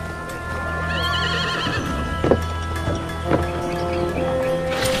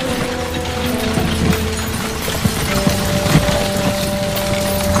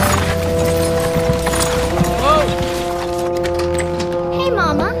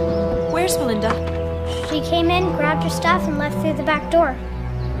 She came in, grabbed her stuff, and left through the back door.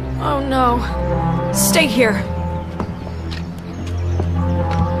 Oh no. Stay here.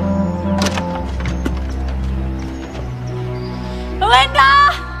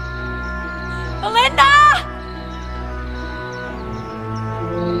 Belinda! Belinda!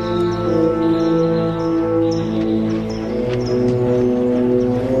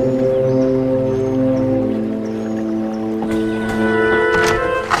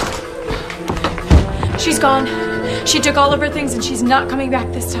 She's gone. She took all of her things and she's not coming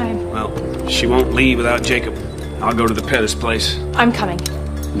back this time. Well, she won't leave without Jacob. I'll go to the Pettis place. I'm coming.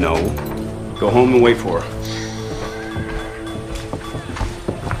 No. Go home and wait for her.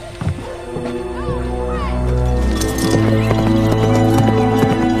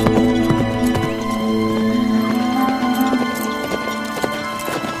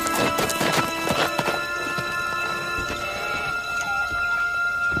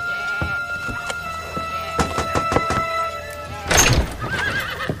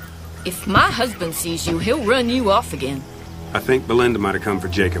 If my husband sees you, he'll run you off again. I think Belinda might have come for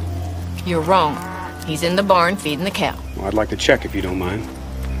Jacob. You're wrong. He's in the barn feeding the cow. Well, I'd like to check if you don't mind.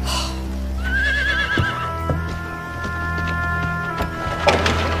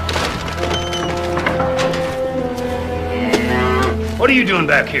 What are you doing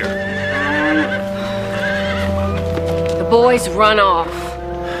back here? The boys run off.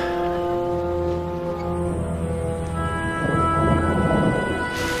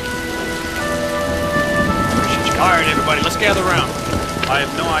 All right, everybody, let's gather around. I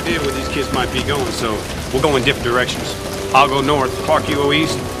have no idea where these kids might be going, so we'll go in different directions. I'll go north, Clark, you go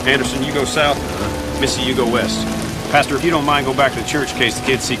east, Anderson, you go south, Missy, you go west. Pastor, if you don't mind, go back to the church in case the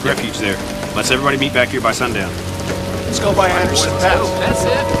kids seek refuge there. Let's everybody meet back here by sundown. Let's go by Anderson Pass. That's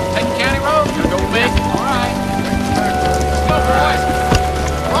it. Take the county road. Gonna go big. All right. Let's go, boys.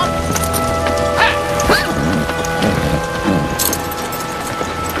 Come on.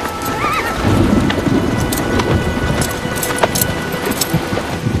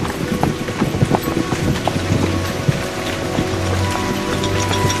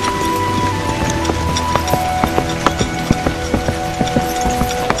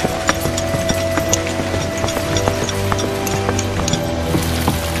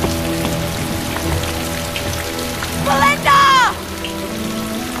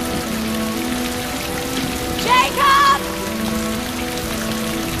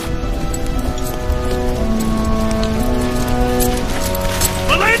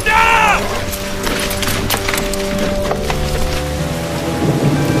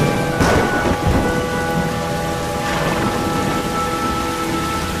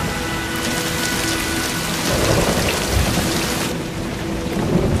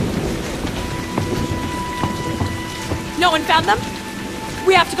 No one found them?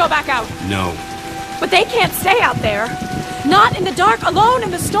 We have to go back out. No. But they can't stay out there. Not in the dark, alone in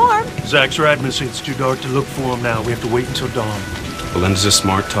the storm. Zach's right, Missy. It's too dark to look for them now. We have to wait until dawn. Belinda's a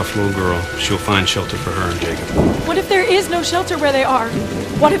smart, tough little girl. She'll find shelter for her and Jacob. What if there is no shelter where they are?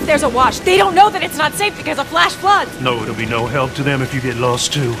 What if there's a wash? They don't know that it's not safe because of flash floods. No, it'll be no help to them if you get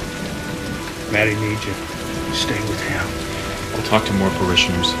lost, too. Maddie needs you. Stay with him. We'll talk to more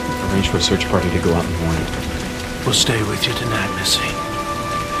parishioners. Arrange for a search party to go out in the morning. We'll stay with you tonight, Missy.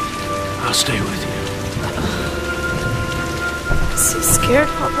 I'll stay with you. I'm so scared,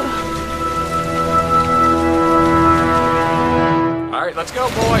 Papa. All right, let's go,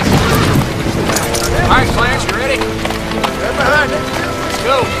 boys. All right, Clarence, you ready? Right behind it. Let's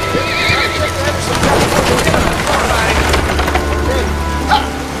go.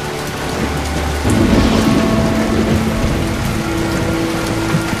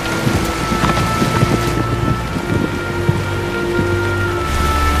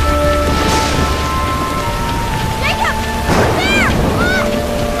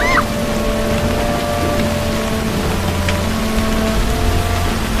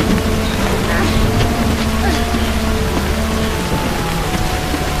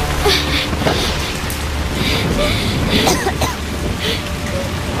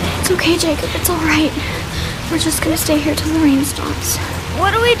 It's okay, Jacob. It's all right. We're just gonna stay here till the rain stops.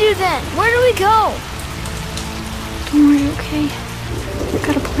 What do we do then? Where do we go? Don't worry, okay? I've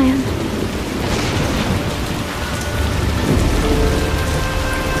got a plan.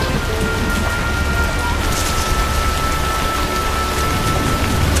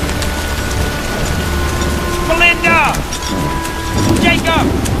 Belinda! Jacob!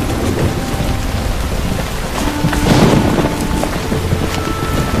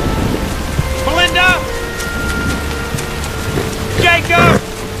 Belinda! Jacob!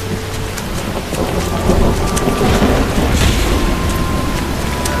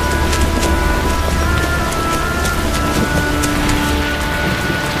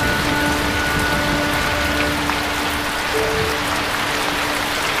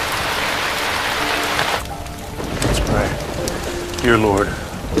 Let's pray. Dear Lord,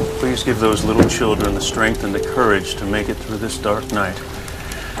 please give those little children the strength and the courage to make it through this dark night,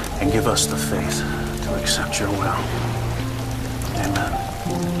 and give us the faith to accept your will. Amen.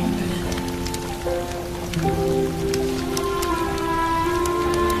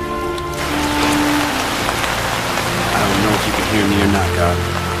 I don't know if you can hear me or not, God.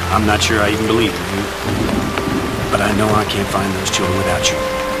 I'm not sure I even believe in you. But I know I can't find those children without you.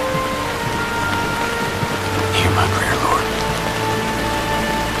 Hear my prayer, Lord.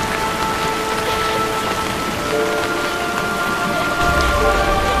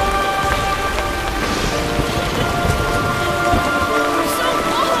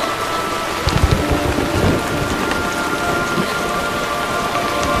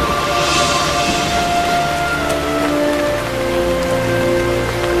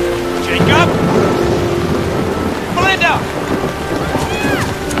 Jacob! Belinda!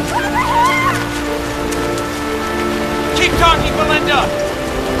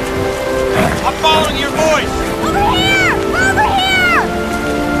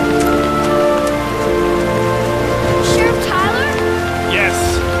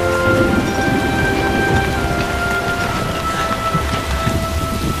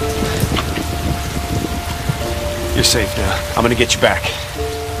 safe now. I'm gonna get you back.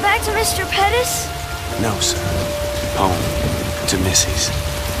 Back to Mr. Pettis? No, sir. Home to Missy's.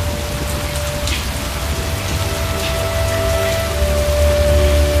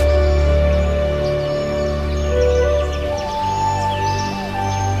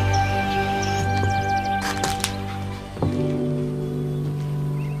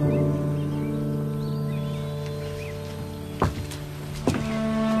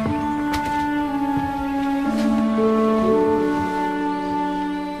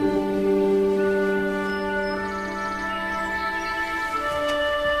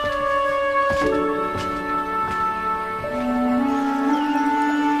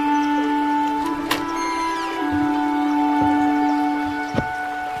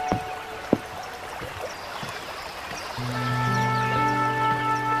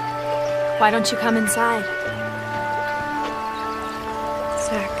 Why don't you come inside?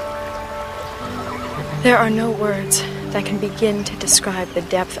 Zach, there are no words that can begin to describe the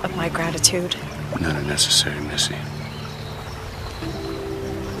depth of my gratitude. None are necessary, Missy.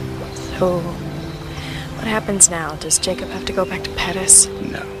 So, what happens now? Does Jacob have to go back to Pettis?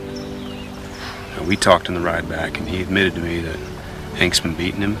 No. Now, we talked on the ride back, and he admitted to me that Hank's been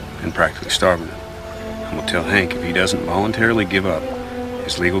beating him and practically starving him. I'm gonna tell Hank if he doesn't voluntarily give up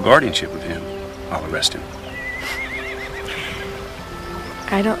his legal guardianship of him, I'll arrest him.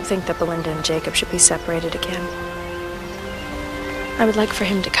 I don't think that Belinda and Jacob should be separated again. I would like for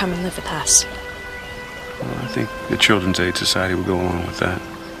him to come and live with us. Well, I think the Children's Aid Society will go along with that.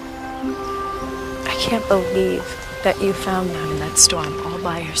 I can't believe that you found them in that storm all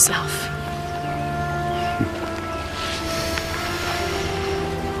by yourself.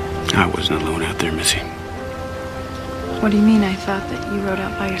 I wasn't alone out there, Missy. What do you mean? I thought that you rode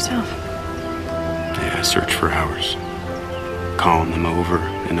out by yourself. Yeah, I searched for hours. Calling them over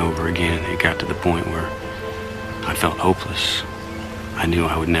and over again. It got to the point where I felt hopeless. I knew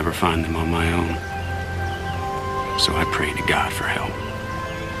I would never find them on my own. So I prayed to God for help.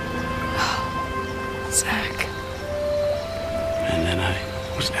 Zach. And then I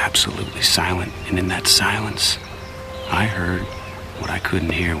was absolutely silent. And in that silence, I heard what I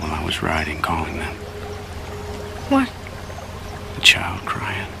couldn't hear while I was riding, calling them. What? A child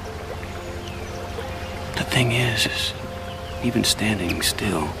crying. The thing is even standing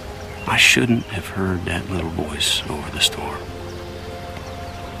still, I shouldn't have heard that little voice over the storm.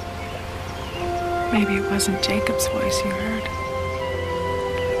 Maybe it wasn't Jacob's voice you heard.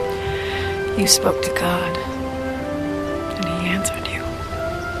 You spoke to God, and he answered you.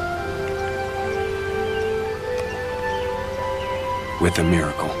 With a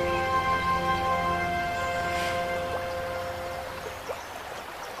miracle.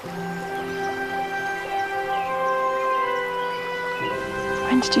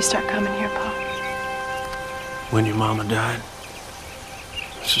 When did you start coming here, Pa? When your mama died,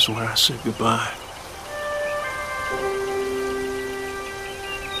 this is where I said goodbye.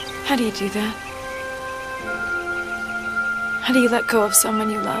 How do you do that? How do you let go of someone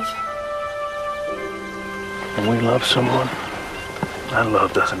you love? When we love someone, that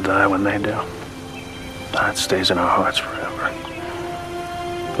love doesn't die when they do. That stays in our hearts forever.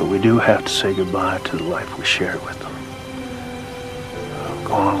 But we do have to say goodbye to the life we shared with them.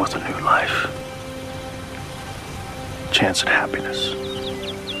 Go on with a new life. Chance at happiness.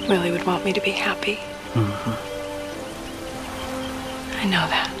 Willie would want me to be happy. Mm-hmm. I know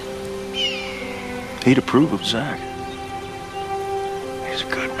that. He'd approve of Zach. He's a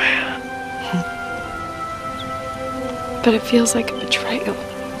good man. But it feels like a betrayal.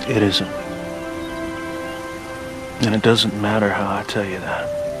 It isn't. And it doesn't matter how I tell you that.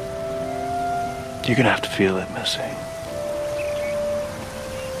 You're gonna have to feel it, Missy.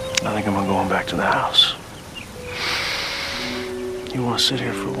 I think I'm going back to the house. You want to sit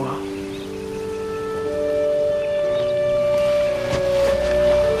here for a while?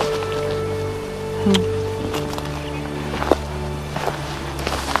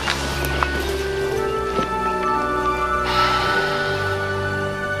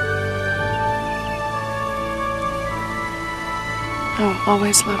 I will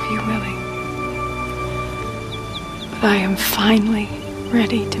always love you, Willie. But I am finally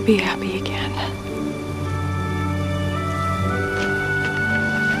ready to be happy again.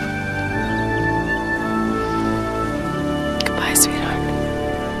 Goodbye, sweetheart.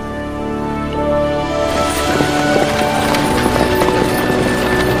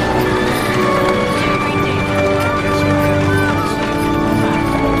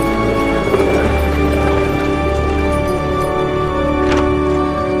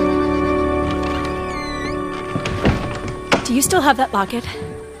 Do you still have that locket?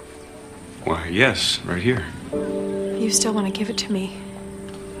 Why, yes, right here. you still want to give it to me,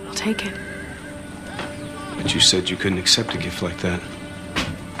 I'll take it. But you said you couldn't accept a gift like that.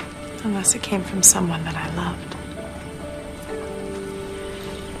 Unless it came from someone that I loved.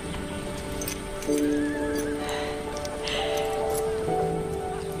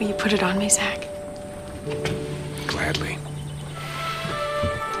 Will you put it on me, Zach? Gladly.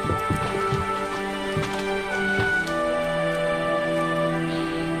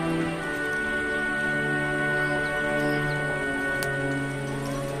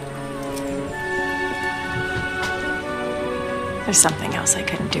 There's something else I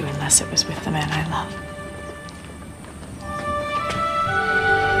couldn't do unless it was with the man I love.